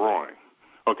waves are roaring.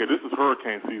 Okay, this is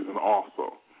hurricane season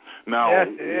also. Now,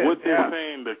 what they're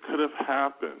saying that could have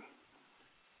happened,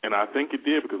 and I think it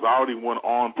did because I already went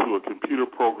on to a computer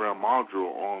program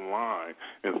module online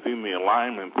and seen the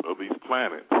alignments of these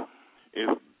planets, is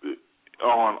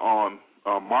on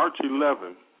March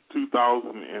 11,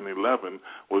 2011,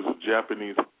 was a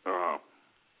Japanese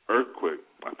earthquake.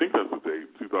 I think that's the date,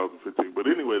 2015. But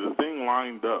anyway, the thing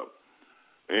lined up.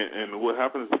 And what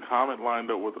happened is the comet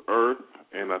lined up with Earth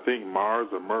and I think Mars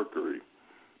or Mercury,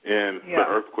 and the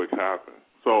earthquake happened.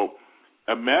 So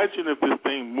imagine if this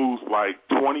thing moves like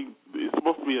 20, it's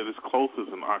supposed to be at its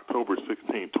closest in October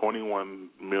 16, 21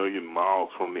 million miles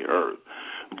from the Earth.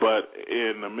 But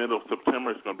in the middle of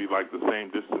September, it's going to be like the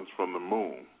same distance from the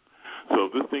moon.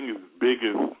 So if this thing is big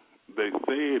as they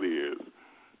say it is,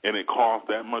 and it caused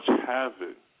that much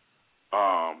havoc,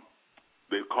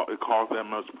 it caused that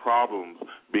much problems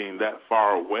being that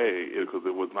far away because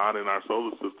it was not in our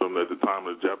solar system at the time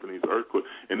of the Japanese earthquake.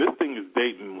 And this thing is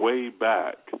dating way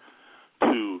back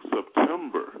to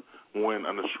September when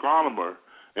an astronomer,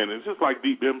 and it's just like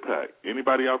Deep Impact.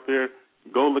 Anybody out there,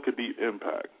 go look at Deep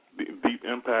Impact. Deep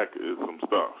Impact is some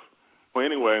stuff. Well,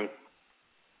 anyway,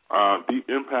 Deep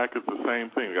Impact is the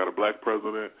same thing. You got a black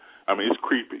president. I mean, it's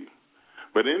creepy.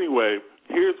 But anyway,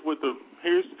 here's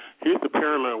the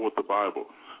parallel with the Bible.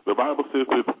 The Bible says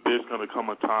that there's going to come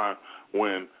a time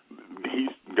when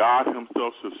God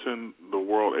himself should send the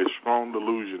world a strong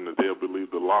delusion that they'll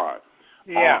believe the lie.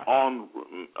 Yeah.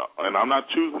 And I'm not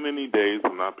choosing any days.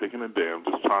 I'm not picking a day. I'm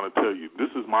just trying to tell you,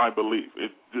 this is my belief.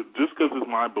 Just because it's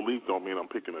my belief don't mean I'm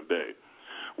picking a day.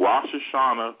 Rosh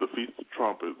Hashanah, the Feast of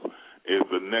Trumpets, is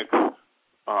the next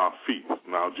feast.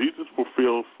 Now, Jesus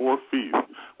fulfilled 4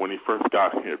 feasts when he first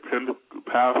got here.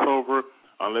 Passover,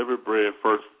 unleavened bread,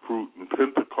 first fruit, and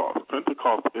Pentecost.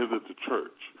 Pentecost ended the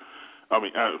church.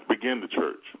 Began the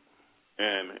church.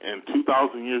 And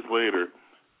 2,000 years later,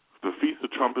 the Feast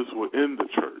of Trumpets were in the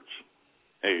church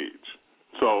age.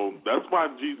 So that's why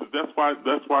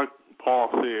Paul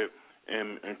said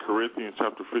in Corinthians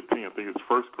chapter 15, I think it's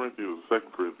 1 Corinthians or 2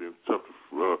 Corinthians chapter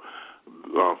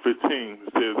 15,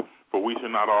 it says, for we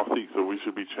should not all seek, so we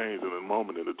should be changed in a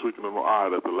moment, in the twinkling of an eye,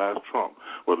 at the last trump,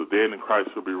 where the dead in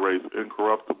Christ shall be raised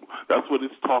incorruptible. That's what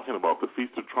it's talking about, the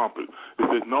Feast of Trumpets. It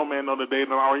says, no man know the day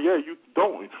and the hour. Yeah, you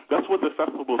don't. That's what the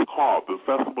festival is called, the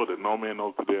festival that no man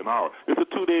knows the day and hour. It's a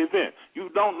 2-day event.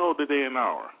 You don't know the day and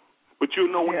hour, but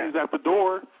you know when he's at the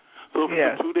door. So if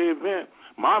it's a 2-day event,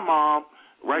 my mom,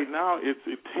 right now, it's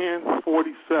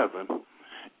 10:47.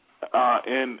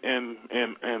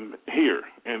 And here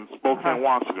in Spokane,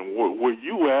 Washington, where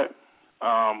you at,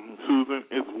 Susan?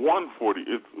 It's 1:40.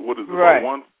 It's what is it? Right.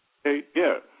 1:08.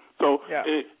 Yeah. So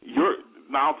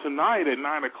now tonight at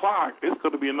 9:00, it's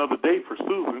going to be another day for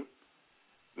Susan.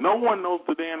 No one knows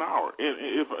the day and hour.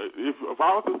 If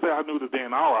I was to say I knew the day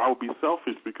and hour, I would be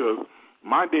selfish because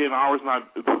my day and hour is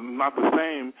not the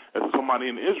same as somebody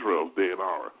in Israel's day and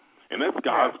hour. And that's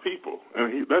God's people,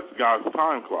 and that's God's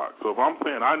time clock. So if I'm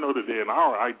saying I know the day and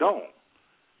hour, I don't.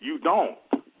 You don't.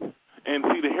 And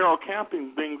see, the Harold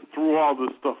Camping thing threw all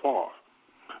this stuff off.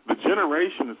 The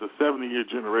generation is a 70-year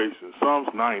generation, Psalms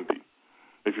 90.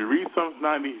 If you read Psalms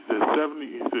 90, he says 70.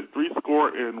 He says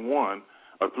 61,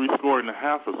 or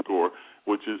 60,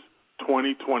 which is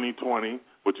 20, 20, 20,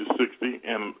 which is 60,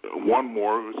 and one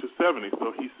more, which is 70.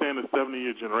 So he's saying a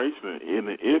 70-year generation, and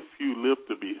if you live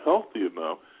to be healthy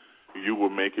enough, you will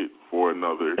make it for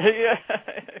another.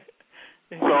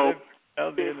 So,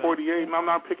 1948, and I'm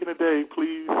not picking a day,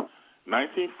 please.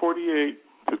 1948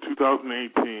 to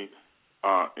 2018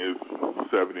 is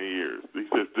 70 years. He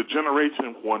says the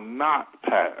generation will not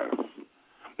pass.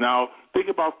 Now, think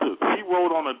about this. He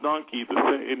rode on a donkey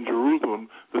in Jerusalem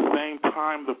the same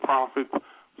time the prophets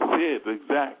said, the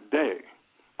exact day.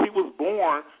 He was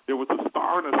born, there was a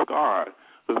star in the sky.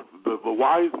 The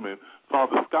wise men saw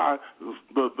the sky,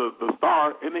 the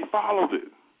star, and they followed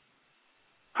it.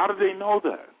 How did they know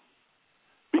that?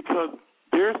 Because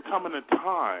there's coming a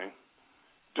time,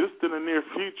 just in the near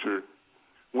future,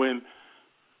 when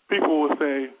people will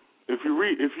say, if you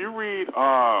read,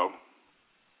 I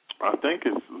think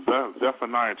it's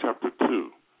Zephaniah chapter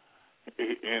 2,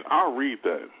 And I'll read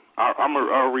that.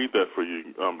 I'll read that for you.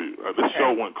 This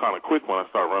show went kind of quick when I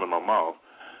started running my mouth.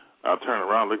 I turned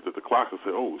around, looked at the clock, and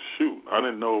said, "Oh shoot, I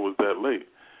didn't know it was that late."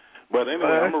 But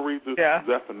anyway, I'm gonna read this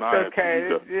Zephaniah. Okay,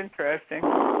 it's interesting.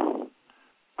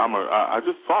 I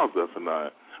just saw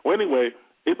Zephaniah. Well, anyway,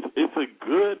 it's a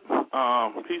good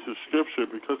piece of scripture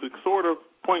because it sort of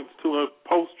points to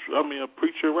a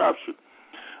preacher rapture.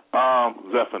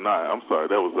 Zephaniah. I'm sorry,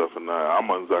 that was Zephaniah. I'm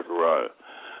on Zechariah.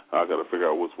 I got to figure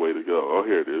out which way to go. Oh,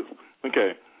 here it is.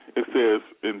 Okay. It says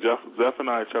in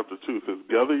Zephaniah chapter 2, it says,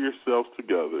 "Gather yourselves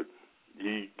together,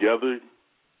 ye gather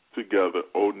together,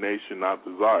 O nation not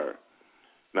desire."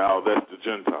 Now, that's the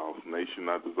Gentiles, nation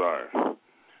not desire.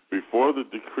 "Before the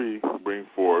decree bring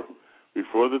forth,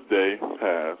 before the day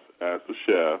pass as the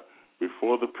shaft,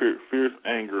 before the fierce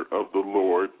anger of the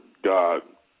Lord God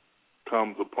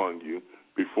comes upon you,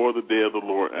 before the day of the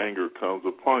Lord anger comes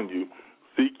upon you,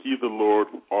 seek ye the Lord,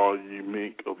 all ye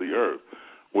meek of the earth,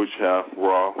 which hath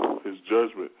wrought his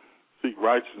judgment. Seek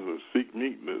righteousness, seek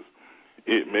meekness.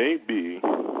 It may be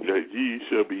that ye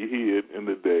shall be hid in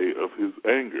the day of his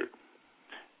anger."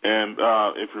 And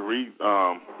if you read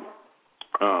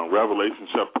Revelation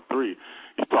chapter 3,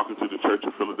 he's talking to the church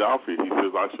of Philadelphia. He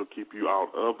says, "I shall keep you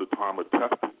out of the time of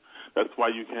testing." That's why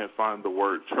you can't find the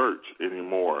word church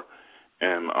anymore.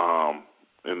 And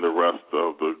in the rest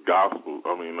of the gospel,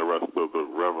 the rest of the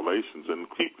revelations.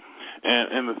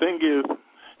 And the thing is,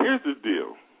 here's the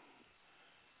deal.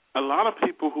 A lot of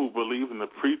people who believe in the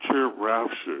preacher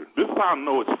rapture, this is how I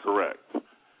know it's correct.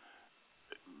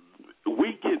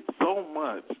 We get so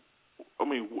much.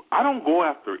 I don't go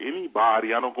after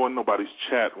anybody. I don't go in nobody's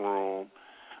chat room.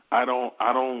 I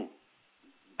don't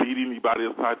beat anybody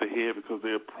upside the head because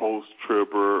they're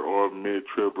post-tribber or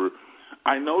mid-tribber.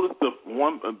 I noticed the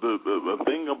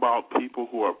thing about people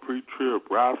who are pre-trib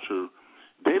rapture,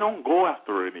 they don't go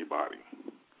after anybody.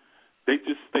 They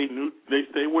just stay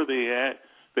where they at.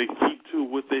 They keep to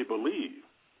what they believe.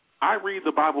 I read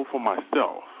the Bible for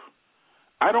myself.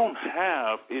 I don't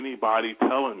have anybody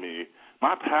telling me.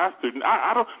 My pastor,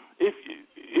 I don't.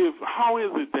 If how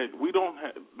is it that we don't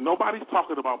have? Nobody's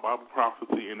talking about Bible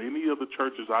prophecy in any of the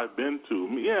churches I've been to.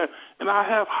 Yeah, and I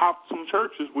have hopped some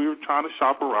churches. We were trying to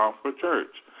shop around for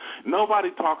church.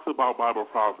 Nobody talks about Bible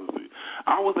prophecy.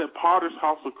 I was at Potter's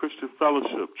House of Christian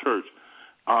Fellowship Church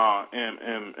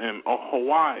in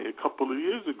Hawaii a couple of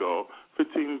years ago.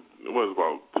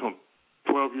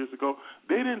 12 years ago,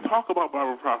 they didn't talk about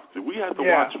Bible prophecy. We had to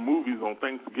watch movies on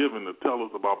Thanksgiving to tell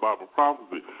us about Bible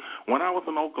prophecy. When I was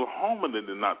in Oklahoma, they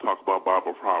did not talk about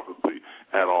Bible prophecy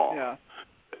at all. Yeah.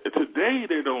 Today,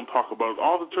 they don't talk about it.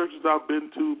 All the churches I've been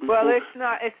to before. Well,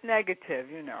 it's negative,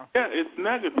 you know. Yeah, it's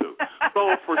negative.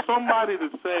 So for somebody to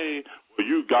say, well,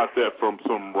 you got that from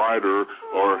some writer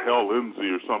or Hal Lindsey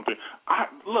or something,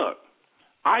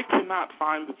 I cannot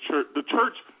find the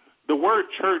church. The word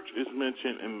church is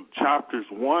mentioned in chapters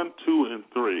 1, 2, and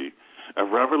 3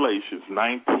 of Revelations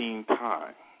 19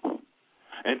 times.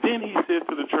 And then he said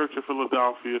to the church of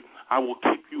Philadelphia, "I will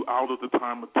keep you out of the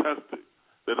time of testing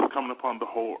that is coming upon the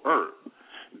whole earth."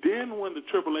 Then when the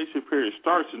tribulation period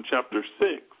starts in chapter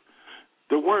 6,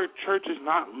 the word church is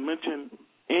not mentioned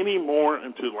anymore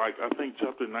until, I think,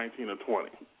 chapter 19 or 20.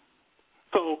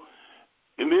 So,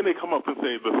 and then they come up and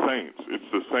say the saints.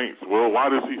 It's the saints. Well, why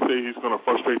does he say he's going to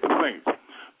frustrate the saints?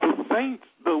 The saints,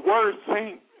 the word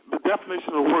saint, the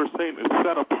definition of the word saint is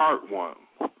set apart one.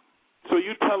 So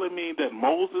you're telling me that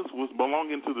Moses was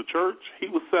belonging to the church? He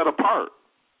was set apart.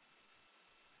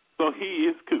 So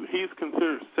he's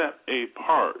considered set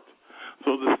apart.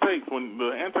 So the saints, when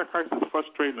the Antichrist is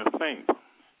frustrating the saints,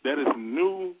 that is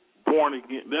new born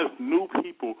again. That's new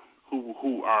people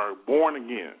who are born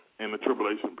again in the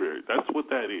tribulation period. That's what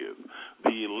that is.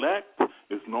 The elect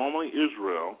is normally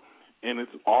Israel, and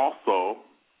it's also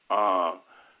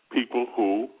people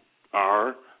who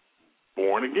are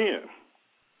born again.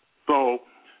 So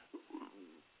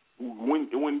when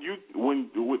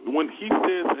he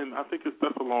says, and I think it's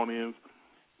Thessalonians,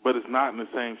 but it's not in the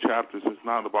same chapters. It's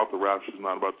not about the rapture. It's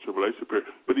not about the tribulation period.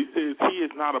 But he says he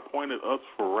has not appointed us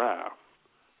for wrath.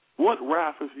 What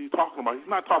wrath is he talking about? He's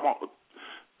not talking about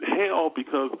hell,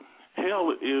 because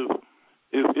hell is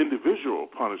individual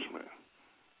punishment.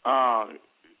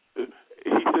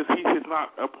 He says he has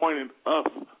not appointed us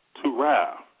to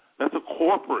wrath. That's a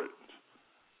corporate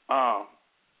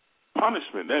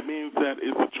punishment. That means that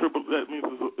that means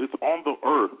it's on the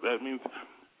earth. That means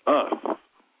us.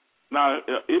 Now,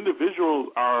 individuals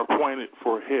are appointed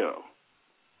for hell.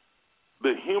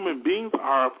 The human beings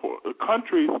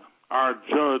countries are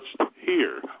judged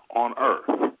here on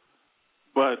earth.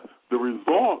 But the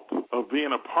result of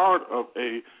being a part of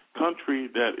a country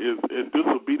that is in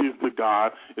disobedience to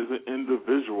God is an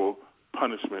individual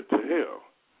punishment to hell.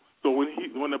 So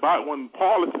when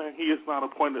Paul is saying he has not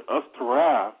appointed us to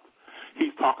wrath,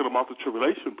 he's talking about the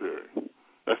tribulation period,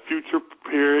 a future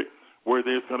period where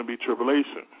there's going to be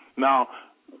tribulation. Now,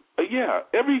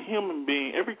 every human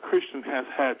being, every Christian has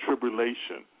had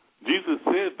tribulation. Jesus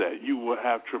said that you will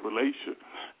have tribulation.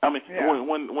 I mean,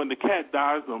 when the cat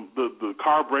dies, the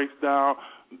car breaks down,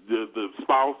 the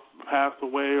spouse passed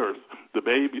away, or the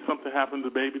baby, something happens to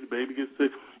the baby gets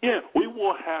sick. Yeah, we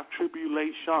will have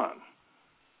tribulation.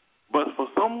 But for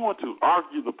someone to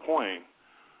argue the point,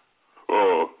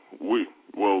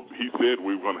 he said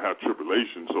we were going to have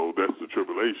tribulation, so that's the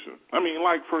tribulation. I mean,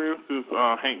 like, for instance,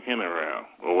 Hank Henneround,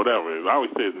 or whatever. I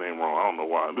always say his name wrong. I don't know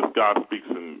why. This guy speaks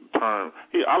in terms.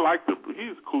 He's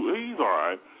cool. He's all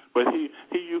right, but he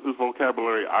uses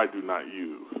vocabulary I do not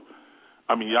use.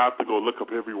 I mean, you have to go look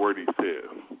up every word he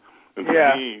says. And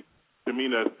to me,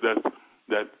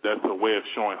 that's a way of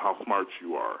showing how smart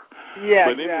you are. Yeah,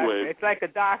 but anyway, exactly. It's like a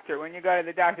doctor. When you go to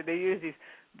the doctor, they use these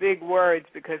big words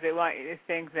because they want you to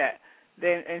think that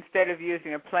instead of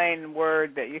using a plain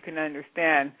word that you can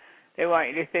understand, they want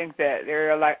you to think that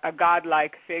they're like a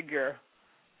godlike figure.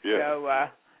 Yeah. So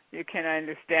you can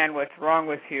understand what's wrong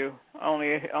with you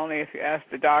only if you ask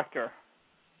the doctor.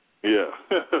 Yeah.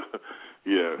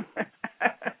 Yeah.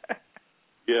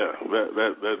 Yeah,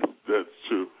 that's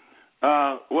true.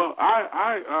 Well,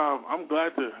 I'm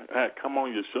glad to come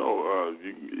on your show.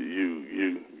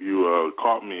 You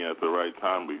caught me at the right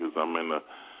time because I'm in a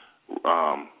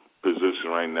position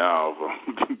right now of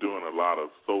doing a lot of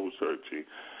soul searching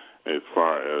as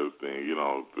far as the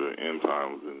end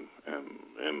times and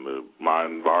my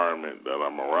environment that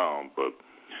I'm around. But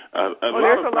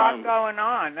there's a lot going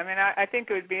on. I mean, I think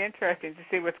it would be interesting to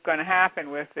see what's going to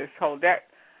happen with this whole debt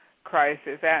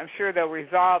crisis. I'm sure they'll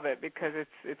resolve it because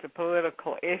it's a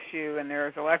political issue and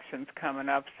there's elections coming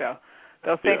up, so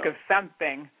they'll think of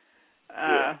something.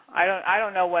 I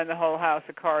don't know when the whole house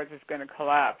of cards is going to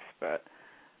collapse, but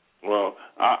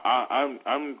I'm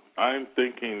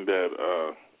thinking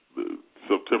that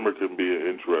September can be an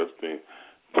interesting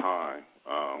time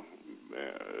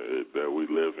that we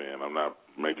live in. I'm not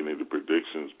making any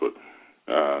predictions, but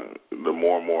the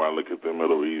more and more I look at the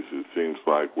Middle East, it seems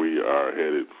like we are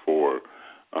headed for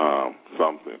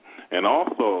something. And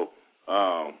also,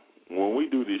 when we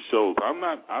do these shows, I'm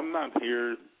not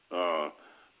here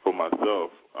for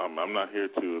myself. I'm not here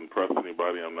to impress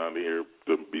anybody. I'm not here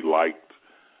to be liked.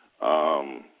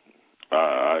 I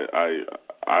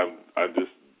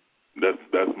just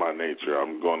that's my nature.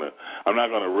 I'm not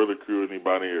gonna ridicule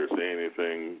anybody or say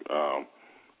anything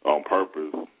on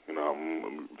purpose,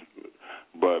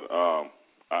 But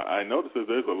I noticed that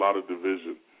there's a lot of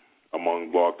division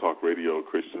among Blog Talk Radio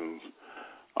Christians.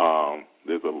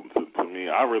 To me,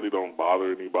 I really don't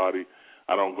bother anybody.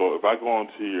 I don't go if I go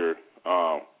into your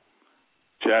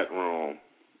chat room.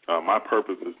 My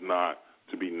purpose is not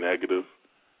to be negative.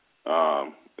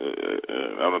 I'm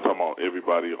not talking about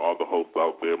everybody, all the hosts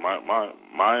out there.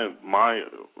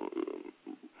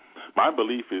 My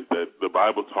belief is that the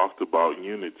Bible talks about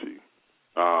unity,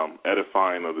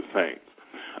 edifying of the saints.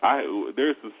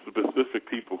 There's specific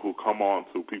people who come on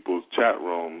to people's chat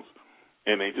rooms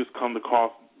and they just come to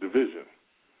cause division,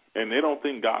 and they don't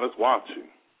think God is watching.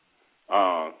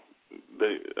 I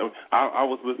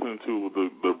was listening to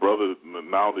the brother,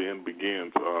 Now the End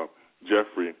Begins,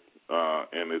 Jeffrey,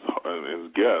 and his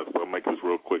guest. I'll make this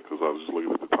real quick because I was just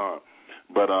looking at the time.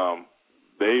 But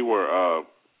they were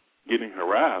getting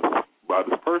harassed by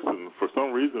this person. For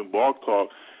some reason, Blog Talk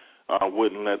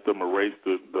wouldn't let them erase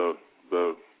the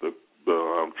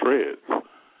treads.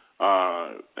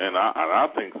 And I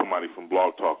think somebody from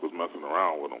Blog Talk was messing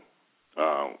around with them,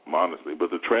 honestly. But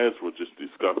the treads were just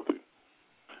disgusting.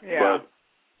 Yeah.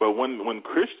 But when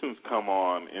Christians come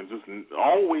on and just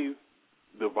always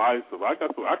divisive, I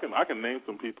can name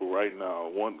some people right now.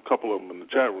 A couple of them in the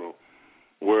chat room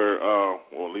where, or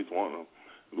at least one of them,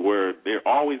 where they're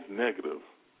always negative.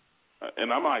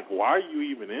 And I'm like, why are you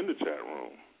even in the chat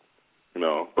room?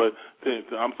 But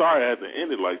I'm sorry I had to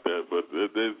end it like that, but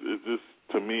it's just,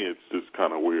 to me, it's just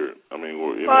kind of weird. I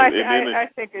mean, I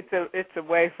think it's a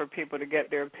way for people to get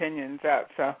their opinions out.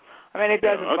 So, I mean, it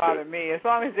doesn't bother me as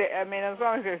long as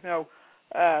there's no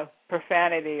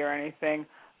profanity or anything.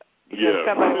 If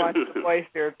somebody wants to voice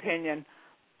their opinion,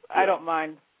 I don't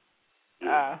mind,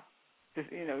 just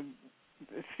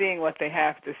seeing what they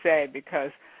have to say,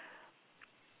 because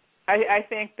I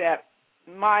think that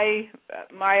my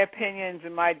opinions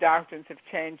and my doctrines have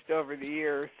changed over the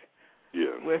years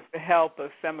with the help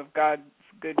of some of God's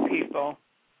good people.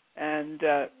 and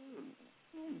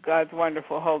God's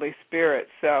wonderful Holy Spirit.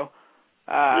 So,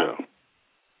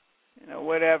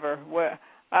 whatever.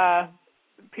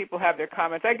 People have their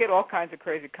comments. I get all kinds of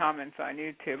crazy comments on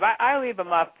YouTube. I leave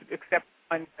them up, except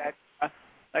ones that,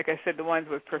 like I said, the ones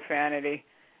with profanity.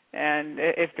 And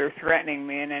if they're threatening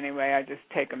me in any way, I just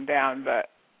take them down. But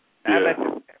I let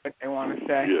them say what they want to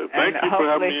say. Yeah, thank you for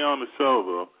having me on the show,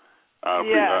 though.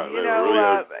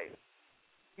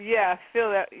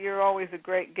 Phil, you're always a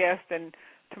great guest. And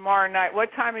tomorrow night,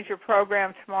 what time is your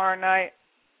program tomorrow night?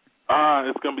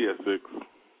 It's going to be at 6.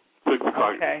 6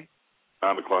 o'clock. Okay.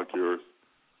 9 o'clock yours.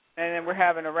 And then we're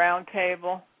having a round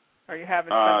table? Are you having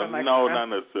something like that? No, not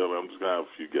necessarily. I'm just going to have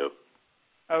a few guests.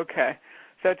 Okay.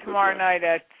 So tomorrow night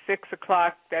at 6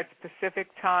 o'clock, that's Pacific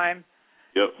time.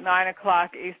 Yep. 9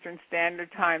 o'clock Eastern Standard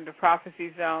Time, the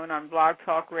Prophecy Zone on Blog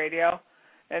Talk Radio.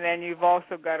 And then you've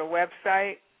also got a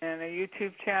website and a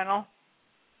YouTube channel.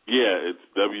 Yeah, it's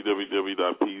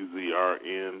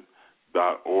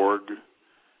www.pzrn.org.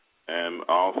 And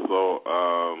also,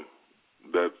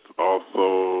 that's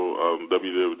also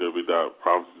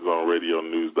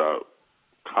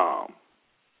www.prophecyzoneradionews.com.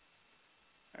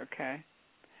 Okay.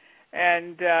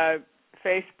 And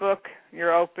Facebook,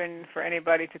 you're open for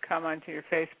anybody to come onto your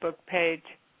Facebook page?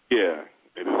 Yeah,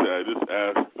 just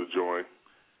ask to join.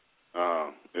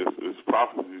 It's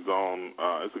Prophecy Zone.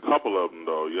 It's a couple of them,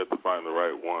 though. You have to find the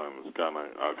right one. I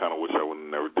kind of wish I would have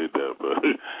never did that, but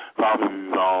Prophecy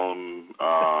Zone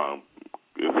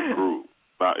is a group.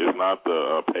 It's not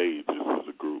the page. It's just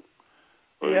a group.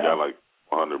 You got like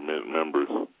 100 members.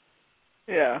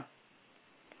 Yeah.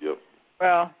 Yep.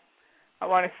 Well, I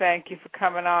want to thank you for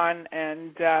coming on,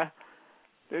 and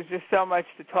there's just so much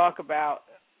to talk about.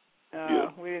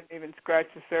 We didn't even scratch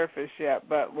the surface yet,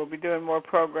 but we'll be doing more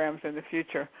programs in the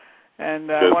future. And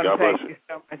I want to thank you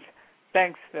so much.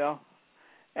 Thanks, Phil.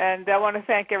 And I want to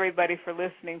thank everybody for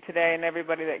listening today and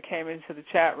everybody that came into the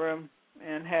chat room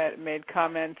and had made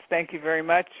comments. Thank you very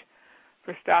much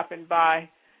for stopping by.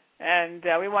 And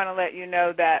we want to let you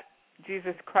know that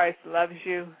Jesus Christ loves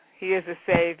you. He is a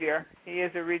Savior. He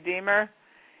is a Redeemer.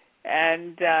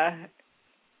 And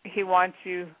He wants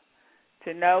you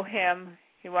to know Him.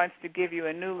 He wants to give you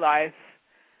a new life.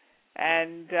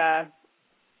 And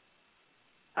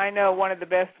I know one of the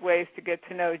best ways to get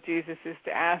to know Jesus is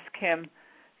to ask Him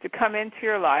to come into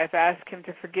your life, ask Him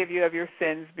to forgive you of your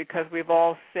sins, because we've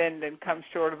all sinned and come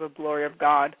short of the glory of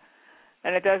God.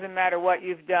 And it doesn't matter what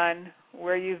you've done,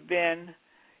 where you've been,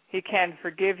 He can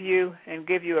forgive you and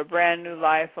give you a brand new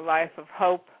life, a life of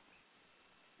hope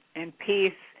and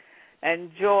peace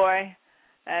and joy,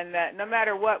 and that no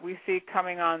matter what we see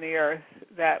coming on the earth,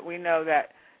 that we know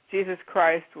that Jesus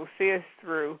Christ will see us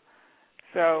through.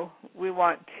 So we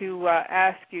want to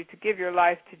ask you to give your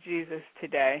life to Jesus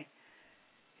today.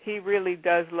 He really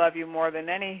does love you more than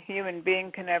any human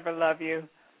being can ever love you.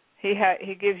 He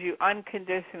gives you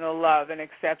unconditional love and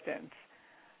acceptance.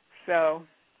 So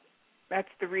that's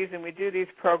the reason we do these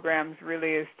programs,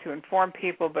 really, is to inform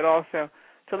people, but also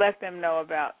to let them know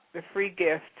about the free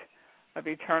gift of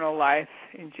eternal life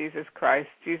in Jesus Christ.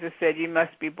 Jesus said you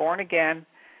must be born again,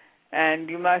 and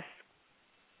you must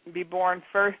be born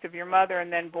first of your mother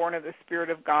and then born of the Spirit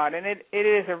of God. And it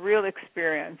is a real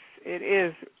experience. It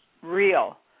is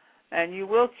real. And you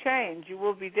will change. You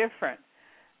will be different.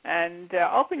 And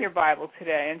open your Bible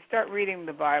today and start reading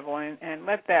the Bible and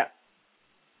let that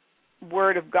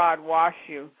Word of God wash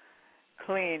you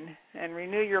clean and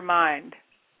renew your mind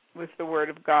with the Word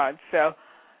of God. So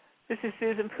this is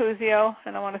Susan Puzio,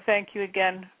 and I want to thank you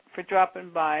again for dropping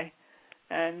by,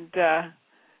 and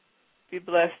be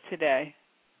blessed today.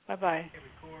 Bye-bye.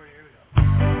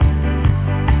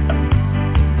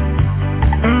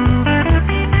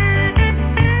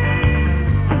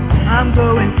 I'm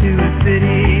going to a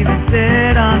city that's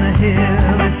set on a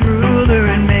hill. Its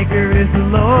ruler and maker is the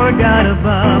Lord God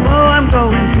above. Oh, I'm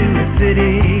going to a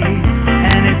city,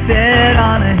 and it's set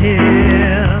on a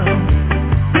hill.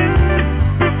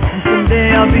 And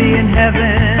someday I'll be in heaven,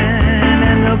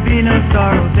 and there'll be no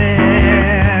sorrow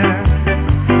there.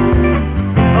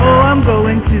 Oh, I'm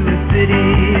going to a city,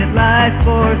 it lies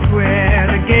four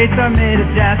square. The gates are made of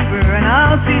jasper, and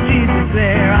I'll see Jesus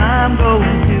there. I'm going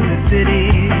to a city,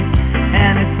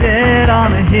 and it's set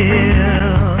on a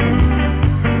hill.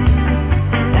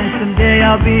 And someday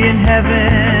I'll be in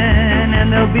heaven,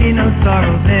 and there'll be no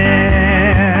sorrow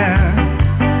there.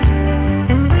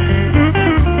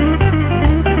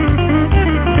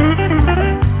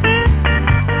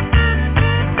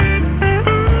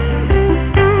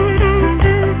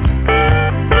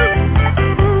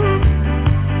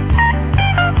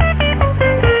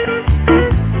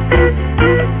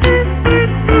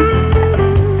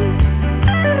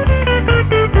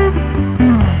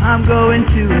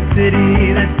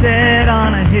 it's set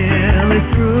on a hill.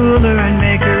 Its ruler and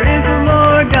maker is the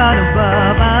Lord God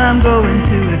above. I'm going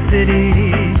to a city,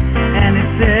 and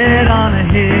it's set on a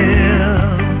hill.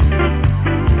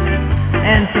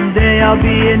 And someday I'll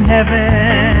be in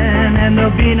heaven, and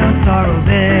there'll be no sorrow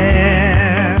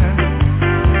there.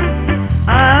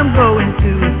 I'm going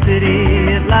to a city,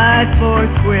 it lies four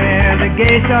square. The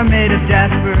gates are made of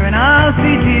jasper, and I'll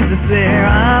see Jesus there.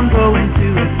 I'm going to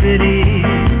a city,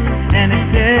 and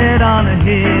it's set on a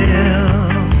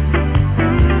hill.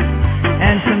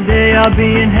 And someday I'll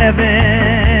be in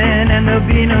heaven, and there'll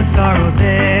be no sorrow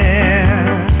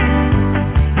there.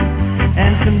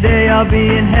 And someday I'll be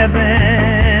in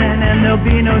heaven, and there'll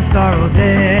be no sorrow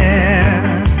there.